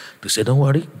other. To say, don't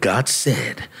worry, God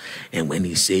said. And when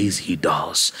he says, he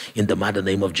does. In the mighty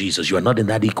name of Jesus. You are not in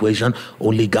that equation.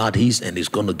 Only God is, and is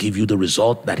going to give you the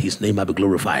result that his name might be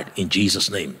glorified. In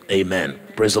Jesus' name, amen.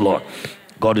 Praise the Lord.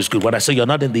 God is good. When I say you're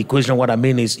not in the equation, what I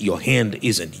mean is your hand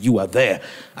isn't. You are there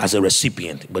as a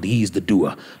recipient, but he is the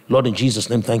doer. Lord, in Jesus'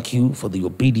 name, thank you for the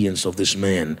obedience of this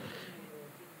man.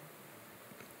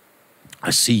 I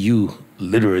see you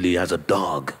literally as a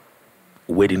dog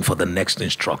waiting for the next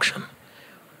instruction.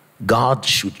 God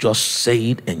should just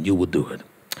say it and you will do it.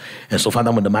 And so,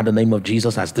 Father, in the mighty name of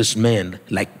Jesus, as this man,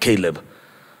 like Caleb,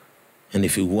 and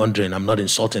if you're wondering, I'm not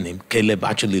insulting him, Caleb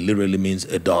actually literally means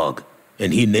a dog.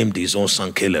 And he named his own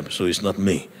son Caleb, so it's not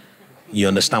me. You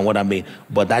understand what I mean?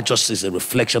 But that just is a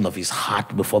reflection of his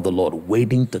heart before the Lord,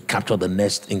 waiting to capture the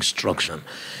next instruction.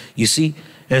 You see?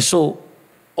 And so,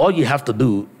 all you have to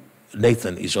do,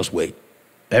 Nathan, is just wait.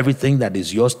 Everything that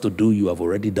is yours to do, you have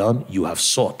already done. You have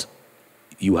sought.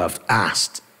 You have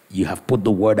asked. You have put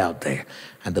the word out there.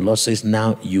 And the Lord says,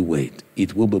 now you wait.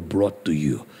 It will be brought to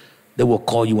you. They will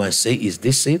call you and say, is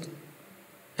this it?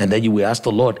 And then you will ask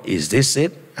the Lord, is this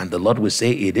it? And the Lord will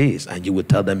say, it is. And you will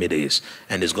tell them it is.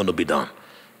 And it's going to be done.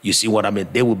 You see what I mean?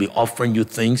 They will be offering you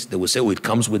things. They will say, oh, it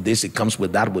comes with this. It comes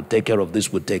with that. We'll take care of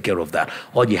this. We'll take care of that.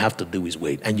 All you have to do is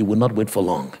wait. And you will not wait for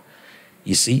long.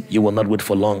 You see, you will not wait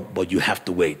for long, but you have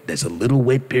to wait. There's a little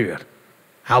wait period.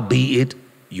 Howbeit,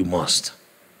 you must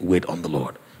wait on the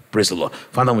Lord. Praise the Lord.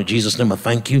 Father, in Jesus' name, I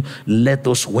thank you. Let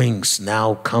those wings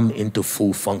now come into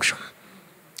full function.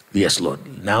 Yes,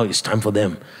 Lord. Now it's time for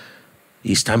them.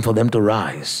 It's time for them to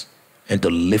rise and to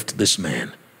lift this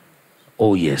man.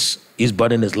 Oh, yes. His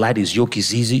burden is light. His yoke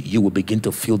is easy. You will begin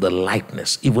to feel the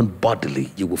lightness. Even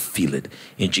bodily, you will feel it.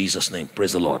 In Jesus' name.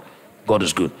 Praise the Lord. God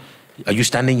is good. Are you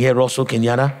standing here also,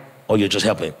 Kenyatta? Or you're just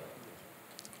helping?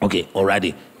 Okay,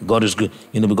 alrighty. God is good.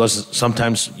 You know, because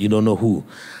sometimes you don't know who.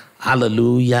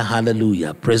 Hallelujah,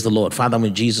 hallelujah. Praise the Lord. Father,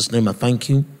 in Jesus' name, I thank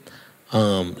you.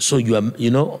 So you are, you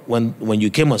know, when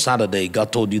you came on Saturday,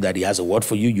 God told you that he has a word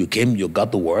for you. You came, you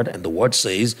got the word, and the word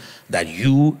says that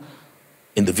you,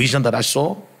 in the vision that I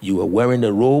saw, you were wearing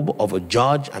a robe of a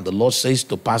judge, and the Lord says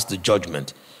to pass the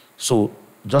judgment. So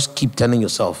just keep telling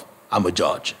yourself, I'm a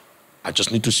judge. I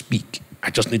just need to speak. I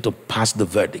just need to pass the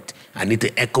verdict. I need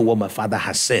to echo what my Father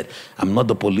has said. I'm not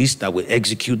the police that will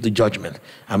execute the judgment.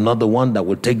 I'm not the one that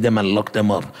will take them and lock them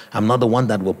up. I'm not the one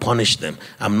that will punish them.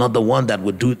 I'm not the one that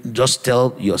will do. Just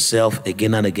tell yourself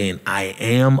again and again, I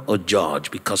am a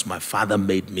judge because my Father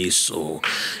made me so.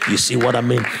 You see what I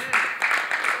mean?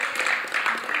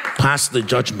 Pass the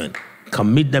judgment.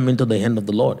 Commit them into the hand of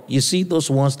the Lord. You see those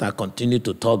ones that continue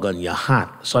to tug on your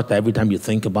heart, such that every time you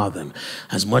think about them,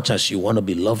 as much as you want to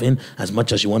be loving, as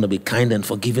much as you want to be kind and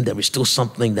forgiving, there is still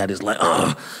something that is like,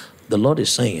 the Lord is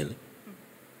saying,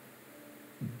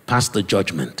 pass the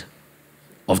judgment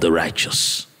of the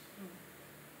righteous,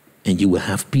 and you will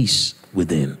have peace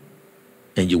within,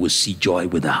 and you will see joy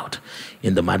without.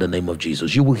 In the mighty name of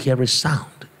Jesus, you will hear a sound.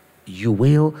 You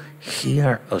will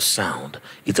hear a sound.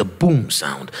 It's a boom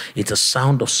sound. It's a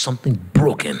sound of something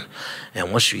broken.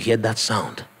 And once you hear that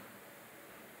sound,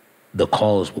 the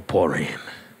calls will pour in.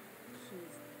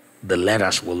 The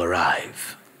letters will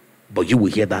arrive. But you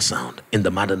will hear that sound in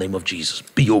the mighty name of Jesus.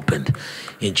 Be opened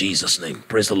in Jesus' name.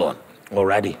 Praise the Lord.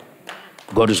 Alrighty.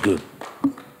 God is good.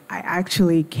 I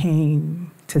actually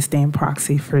came to stand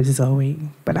proxy for Zoe,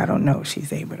 but I don't know if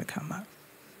she's able to come up.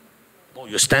 Oh,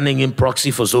 you're standing in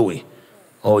proxy for Zoe.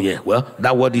 Oh, yeah. Well,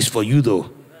 that word is for you, though.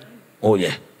 Oh,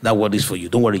 yeah. That word is for you.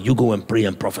 Don't worry. You go and pray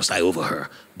and prophesy over her.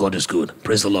 God is good.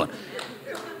 Praise the Lord.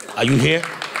 Are you here?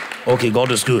 Okay,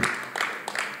 God is good.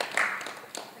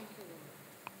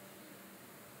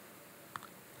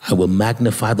 I will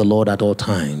magnify the Lord at all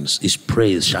times. His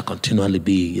praise shall continually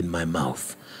be in my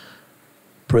mouth.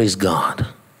 Praise God.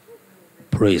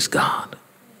 Praise God.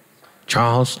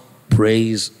 Charles,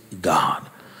 praise God.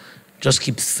 Just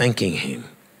keep thanking him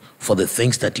for the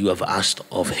things that you have asked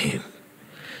of him.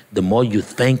 The more you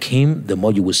thank him, the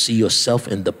more you will see yourself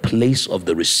in the place of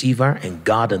the receiver and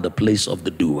God in the place of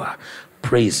the doer.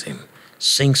 Praise him.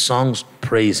 Sing songs,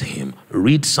 praise him.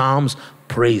 Read psalms,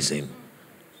 praise him.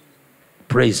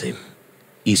 Praise him.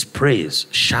 His praise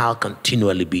shall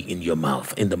continually be in your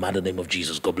mouth. In the mighty name of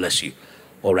Jesus. God bless you.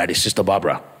 Alrighty, Sister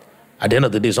Barbara. At the end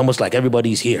of the day, it's almost like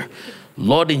everybody's here.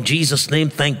 Lord, in Jesus' name,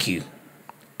 thank you.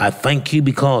 I thank you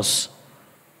because,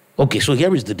 okay, so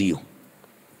here is the deal.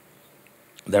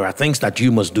 There are things that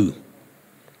you must do.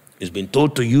 It's been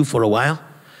told to you for a while,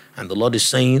 and the Lord is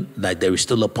saying that there is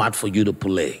still a part for you to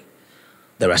play.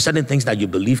 There are certain things that you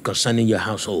believe concerning your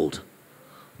household.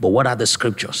 But what are the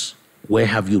scriptures? Where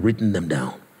have you written them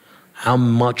down? How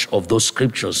much of those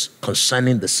scriptures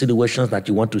concerning the situations that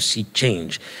you want to see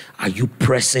change are you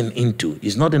pressing into?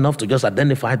 It's not enough to just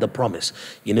identify the promise.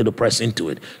 You need to press into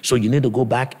it. So you need to go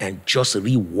back and just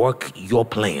rework your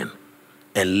plan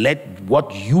and let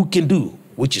what you can do,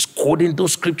 which is quoting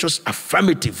those scriptures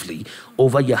affirmatively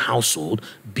over your household,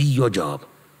 be your job.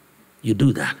 You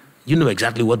do that. You know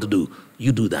exactly what to do.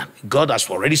 You do that. God has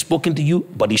already spoken to you,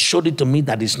 but he showed it to me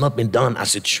that it's not been done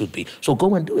as it should be. So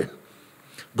go and do it.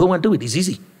 Go and do it. It's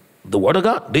easy. The word of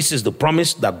God, this is the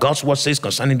promise that God's word says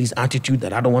concerning this attitude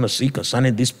that I don't want to see,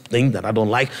 concerning this thing that I don't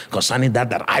like, concerning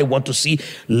that I want to see.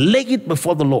 Lay it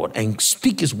before the Lord and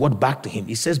speak his word back to him.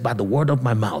 He says, by the word of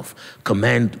my mouth,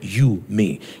 command you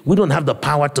me. We don't have the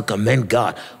power to command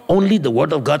God. Only the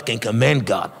word of God can command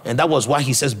God. And that was why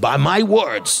he says, by my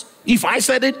words, if I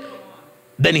said it,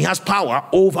 then he has power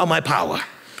over my power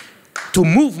to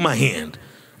move my hand.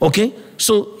 Okay?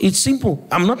 So it's simple.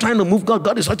 I'm not trying to move God.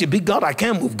 God is such a big God. I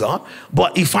can't move God.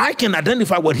 But if I can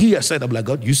identify what he has said, I'm like,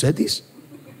 God, you said this.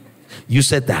 You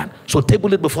said that. So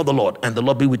table it before the Lord, and the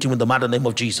Lord be with you in the mighty name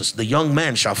of Jesus. The young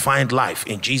man shall find life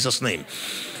in Jesus' name.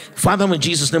 Father, in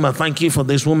Jesus' name, I thank you for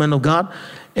this woman of God.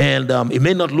 And it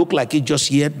may not look like it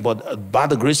just yet, but by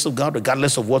the grace of God,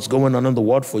 regardless of what's going on in the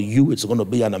world for you, it's going to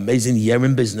be an amazing year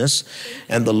in business.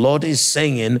 And the Lord is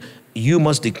saying, you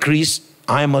must decrease,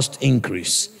 I must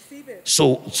increase.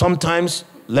 So sometimes,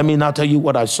 let me now tell you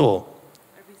what I saw.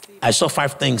 I saw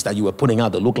 5 things that you were putting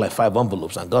out that look like 5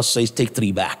 envelopes, and God says, take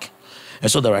 3 back.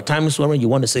 And so there are times when you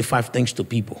want to say 5 things to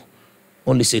people,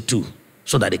 only say 2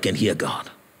 so that they can hear God.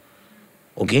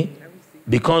 Okay?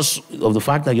 Because of the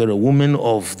fact that you're a woman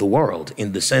of the world,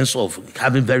 in the sense of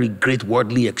having very great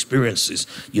worldly experiences,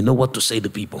 you know what to say to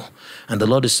people. And the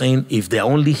Lord is saying, if they're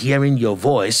only hearing your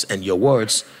voice and your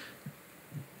words,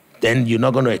 then you're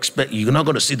not going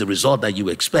to see the result that you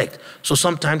expect. So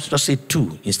sometimes just say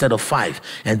 2 instead of 5.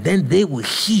 And then they will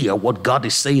hear what God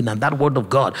is saying. And that word of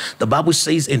God, the Bible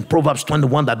says in Proverbs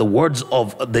 21 that the words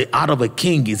of the heart of a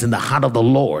king is in the heart of the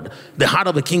Lord. The heart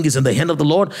of a king is in the hand of the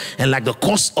Lord. And like the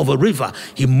course of a river,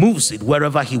 he moves it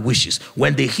wherever he wishes.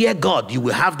 When they hear God, you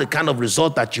will have the kind of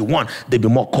result that you want. They'll be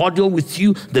more cordial with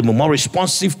you. They'll be more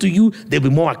responsive to you. They'll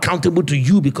be more accountable to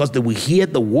you because they will hear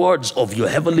the words of your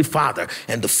heavenly Father.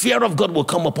 And the fear of God will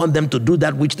come upon them to do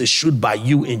that which they should by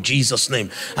you in Jesus'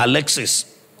 name.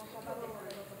 Alexis,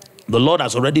 the Lord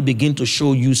has already begun to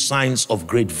show you signs of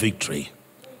great victory.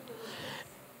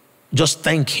 Just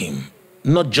thank him,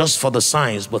 not just for the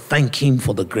signs, but thank him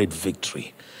for the great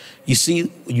victory. You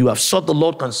see, you have sought the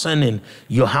Lord concerning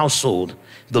your household.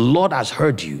 The Lord has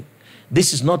heard you.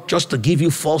 This is not just to give you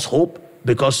false hope,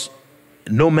 because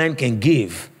no man can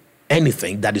give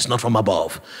anything that is not from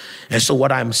above. And so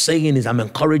what I'm saying is I'm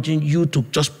encouraging you to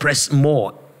just press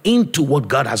more into what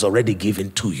God has already given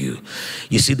to you.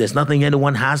 You see, there's nothing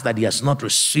anyone has that he has not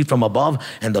received from above,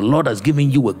 and the Lord has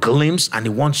given you a glimpse, and he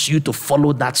wants you to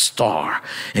follow that star,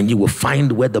 and you will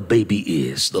find where the baby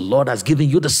is. The Lord has given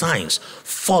you the signs.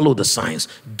 Follow the signs.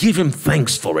 Give him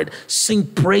thanks for it. Sing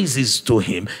praises to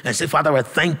him and say, Father, I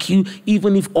thank you.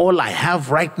 Even if all I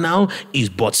have right now is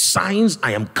but signs,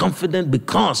 I am confident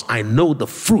because I know the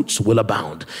fruits will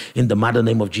abound. In the mighty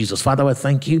name of Jesus. Father, I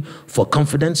thank you for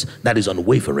confidence that is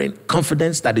unwavering unwavering.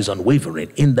 Confidence that is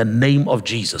unwavering in the name of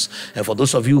Jesus. And for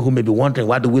those of you who may be wondering,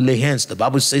 why do we lay hands? The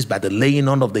Bible says by the laying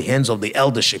on of the hands of the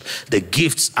eldership, the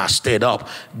gifts are stirred up.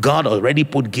 God already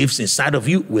put gifts inside of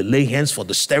you. We lay hands for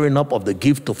the stirring up of the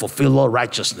gift to fulfill all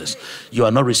righteousness. You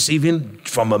are not receiving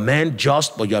from a man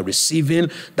just, but you are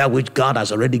receiving that which God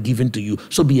has already given to you.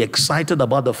 So be excited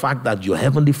about the fact that your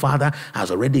Heavenly Father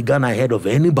has already gone ahead of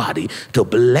anybody to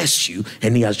bless you,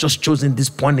 and He has just chosen this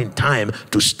point in time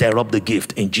to stir up the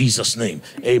gift in Jesus' name.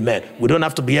 Amen. We don't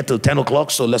have to be here till 10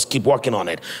 o'clock, so let's keep working on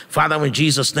it. Father, in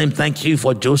Jesus' name, thank you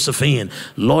for Josephine.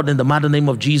 Lord, in the mighty name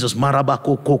of Jesus, the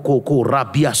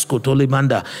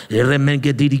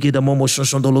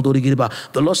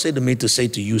Lord said to me to say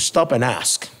to you, stop and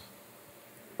ask.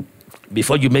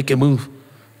 Before you make a move,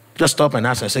 just stop and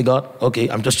ask and say, God, okay,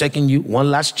 I'm just checking you. One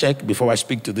last check before I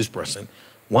speak to this person.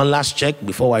 One last check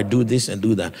before I do this and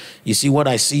do that. You see, what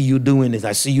I see you doing is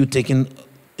I see you taking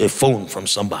a phone from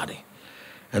somebody.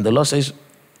 And the Lord says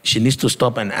she needs to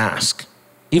stop and ask.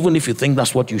 Even if you think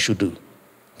that's what you should do,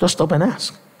 just stop and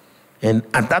ask. And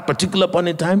at that particular point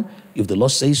in time, if the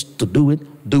Lord says to do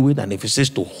it, do it. And if He says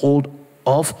to hold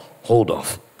off, hold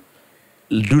off.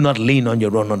 Do not lean on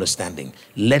your own understanding.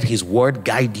 Let His word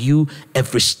guide you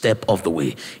every step of the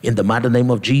way. In the mighty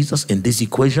name of Jesus, in this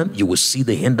equation, you will see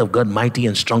the hand of God mighty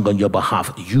and strong on your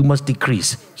behalf. You must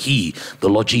decrease. He, the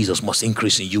Lord Jesus, must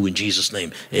increase in you in Jesus'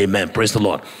 name. Amen. Praise the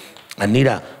Lord.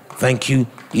 Anita, thank you.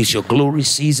 It's your glory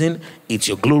season. It's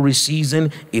your glory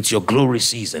season. It's your glory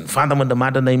season. Father, in the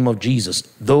mighty name of Jesus,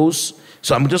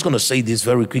 so I'm just going to say this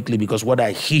very quickly, because what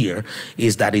I hear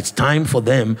is that it's time for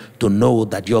them to know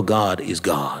that your God is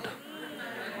God.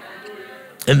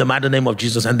 In the mighty name of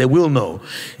Jesus, and they will know.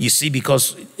 You see,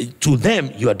 because to them,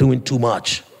 you are doing too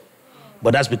much.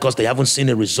 But that's because they haven't seen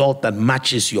a result that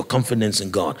matches your confidence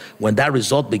in God. When that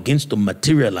result begins to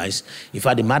materialize, in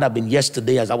fact, it might have been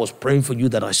yesterday as I was praying for you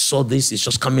that I saw this, it's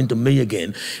just coming to me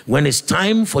again. When it's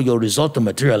time for your result to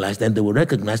materialize, then they will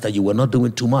recognize that you were not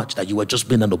doing too much, that you were just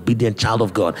being an obedient child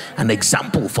of God, an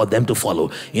example for them to follow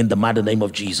in the mighty name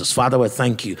of Jesus. Father, I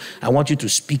thank you. I want you to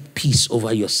speak peace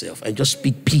over yourself and just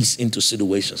speak peace into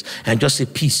situations and just say,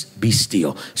 peace, be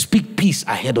still. Speak peace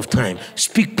ahead of time.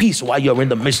 Speak peace while you're in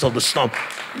the midst of the storm.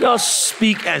 Just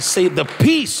speak and say the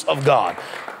peace of God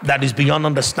that is beyond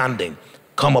understanding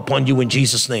come upon you in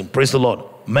Jesus' name. Praise the Lord.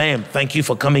 Ma'am, thank you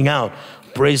for coming out.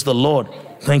 Praise the Lord.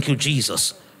 Thank you,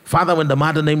 Jesus. Father, in the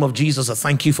mighty name of Jesus, I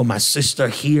thank you for my sister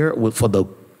here for the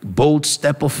bold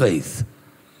step of faith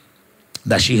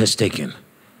that she has taken.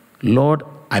 Lord,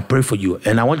 I pray for you,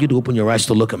 and I want you to open your eyes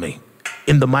to look at me.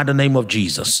 In the mighty name of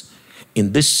Jesus,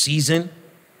 in this season,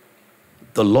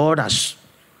 the Lord has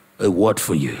a word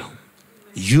for you.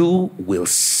 You will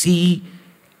see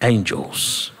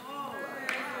angels.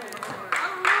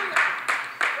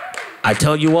 I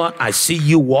tell you what, I see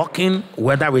you walking,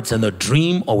 whether it's in a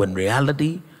dream or in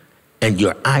reality, and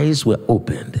your eyes were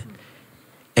opened,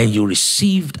 and you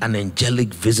received an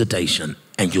angelic visitation,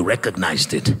 and you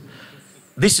recognized it.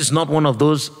 This is not one of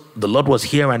those, the Lord was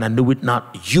here and I knew it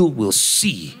not. You will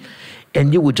see,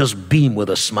 and you will just beam with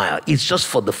a smile. It's just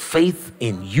for the faith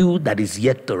in you that is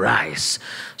yet to rise,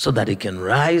 so that it can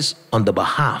rise on the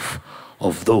behalf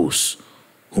of those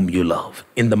whom you love.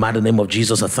 In the mighty name of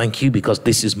Jesus, I thank you, because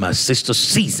this is my sister's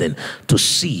season to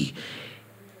see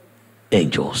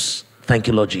angels. Thank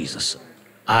you, Lord Jesus.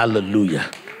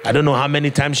 Hallelujah. I don't know how many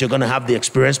times you're going to have the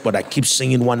experience, but I keep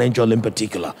singing one angel in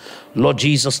particular. Lord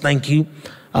Jesus, thank you.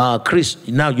 Chris,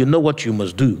 now you know what you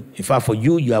must do. In fact, for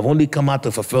you, you have only come out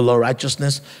to fulfill all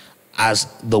righteousness. As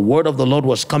the word of the Lord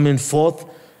was coming forth,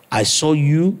 I saw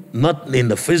you, not in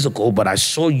the physical, but I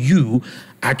saw you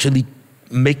actually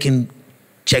making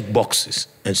check boxes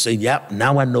and saying, yeah,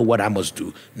 now I know what I must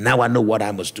do. Now I know what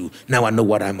I must do. Now I know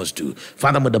what I must do.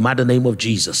 Father, in the mighty name of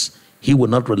Jesus, He will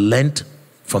not relent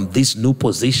from this new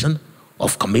position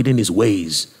of committing His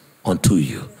ways unto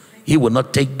you. He will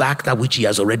not take back that which He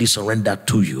has already surrendered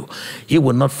to you. He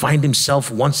will not find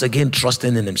himself once again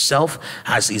trusting in himself.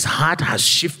 As his heart has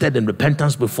shifted in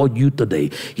repentance before you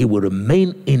today, he will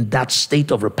remain in that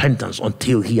state of repentance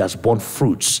until he has borne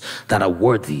fruits that are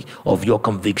worthy of your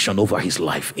conviction over his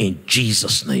life. In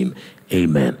Jesus' name,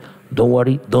 amen. Don't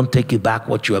worry. Don't take it back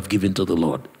what you have given to the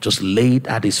Lord. Just lay it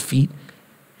at His feet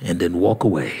and then walk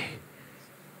away.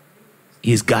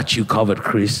 He's got you covered,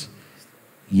 Chris.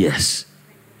 Yes.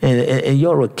 And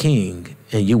you're a king,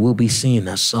 and you will be seen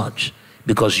as such,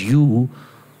 because you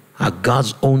are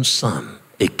God's own son,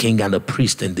 a king and a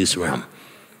priest in this realm.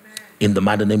 In the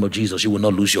mighty name of Jesus, you will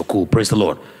not lose your cool. Praise the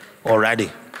Lord.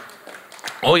 Alrighty.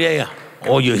 Oh, yeah.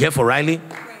 Oh, you're here for Riley?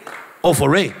 Oh, for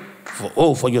Ray.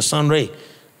 For your son, Ray.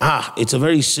 It's a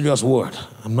very serious word.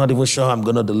 I'm not even sure I'm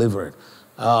going to deliver it.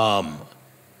 I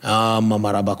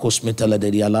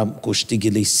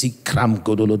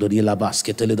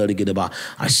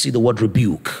see the word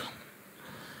rebuke.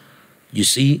 You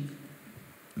see,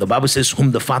 the Bible says,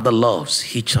 whom the Father loves,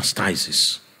 he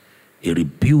chastises. A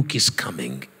rebuke is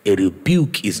coming. A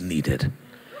rebuke is needed.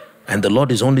 And the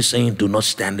Lord is only saying, do not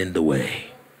stand in the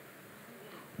way.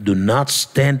 Do not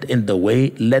stand in the way.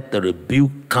 Let the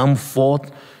rebuke come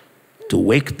forth to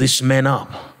wake this man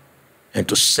up and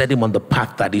to set him on the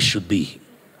path that he should be.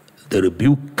 The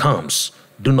rebuke comes.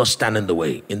 Do not stand in the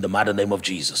way. In the mighty name of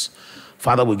Jesus.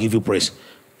 Father, we give you praise.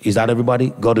 Is that everybody?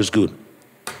 God is good.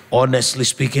 Honestly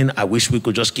speaking, I wish we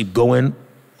could just keep going,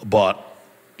 but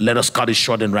let us cut it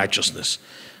short in righteousness.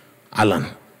 Alan,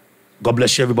 God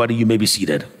bless you, everybody. You may be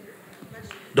seated.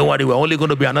 Don't worry, we're only going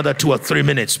to be another 2 or 3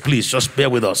 minutes. Please, just bear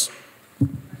with us.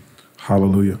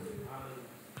 Hallelujah.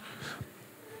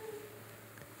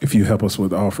 If you help us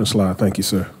with the offering slide, thank you,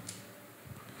 sir.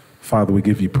 Father, we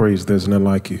give you praise. There's none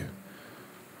like you.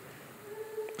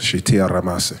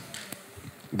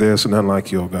 There's none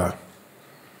like you, oh God.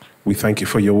 We thank you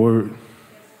for your word.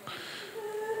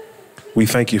 We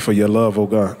thank you for your love, oh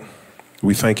God.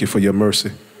 We thank you for your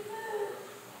mercy.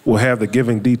 We'll have the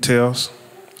giving details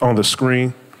on the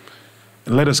screen.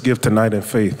 And let us give tonight in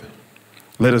faith.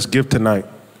 Let us give tonight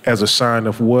as a sign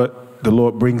of what the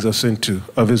Lord brings us into,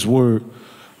 of his word,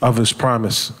 of his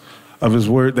promise, of his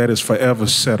word that is forever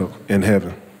settled in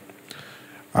heaven.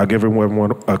 I'll give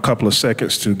everyone a couple of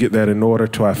seconds to get that in order.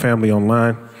 To our family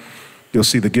online, you'll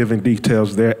see the giving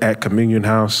details there at Communion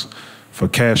House for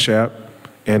Cash App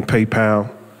and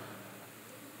PayPal,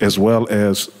 as well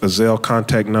as a Zelle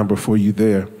contact number for you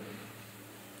there.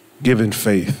 Give in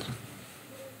faith.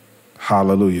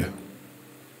 Hallelujah.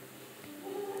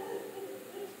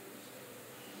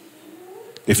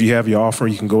 If you have your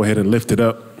offering, you can go ahead and lift it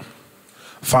up.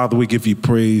 Father, we give you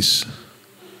praise.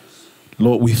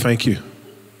 Lord, we thank you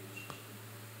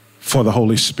for the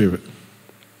Holy Spirit.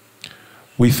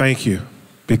 We thank you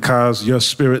because your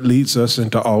Spirit leads us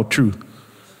into all truth.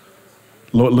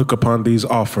 Lord, look upon these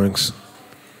offerings.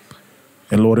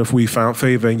 And Lord, if we found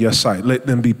favor in your sight, let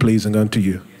them be pleasing unto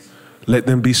you. Let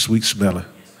them be sweet smelling.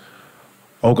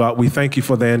 Oh God, we thank you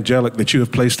for the angelic that you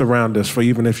have placed around us, for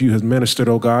even if you have ministered,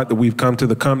 oh God, that we've come to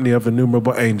the company of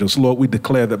innumerable angels. Lord, we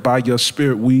declare that by your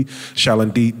Spirit we shall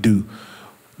indeed do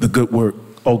the good work,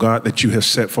 oh God, that you have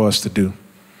set for us to do.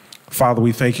 Father,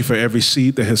 we thank you for every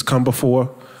seed that has come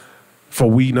before, for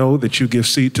we know that you give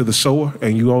seed to the sower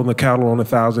and you own the cattle on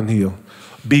 1,000 hills.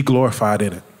 Be glorified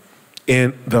in it.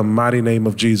 In the mighty name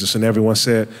of Jesus. And everyone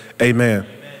said, amen.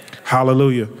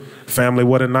 Hallelujah. Family,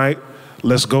 what a night.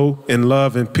 Let's go in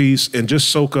love and peace and just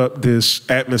soak up this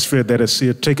atmosphere that is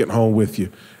here. Take it home with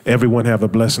you. Everyone have a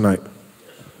blessed night.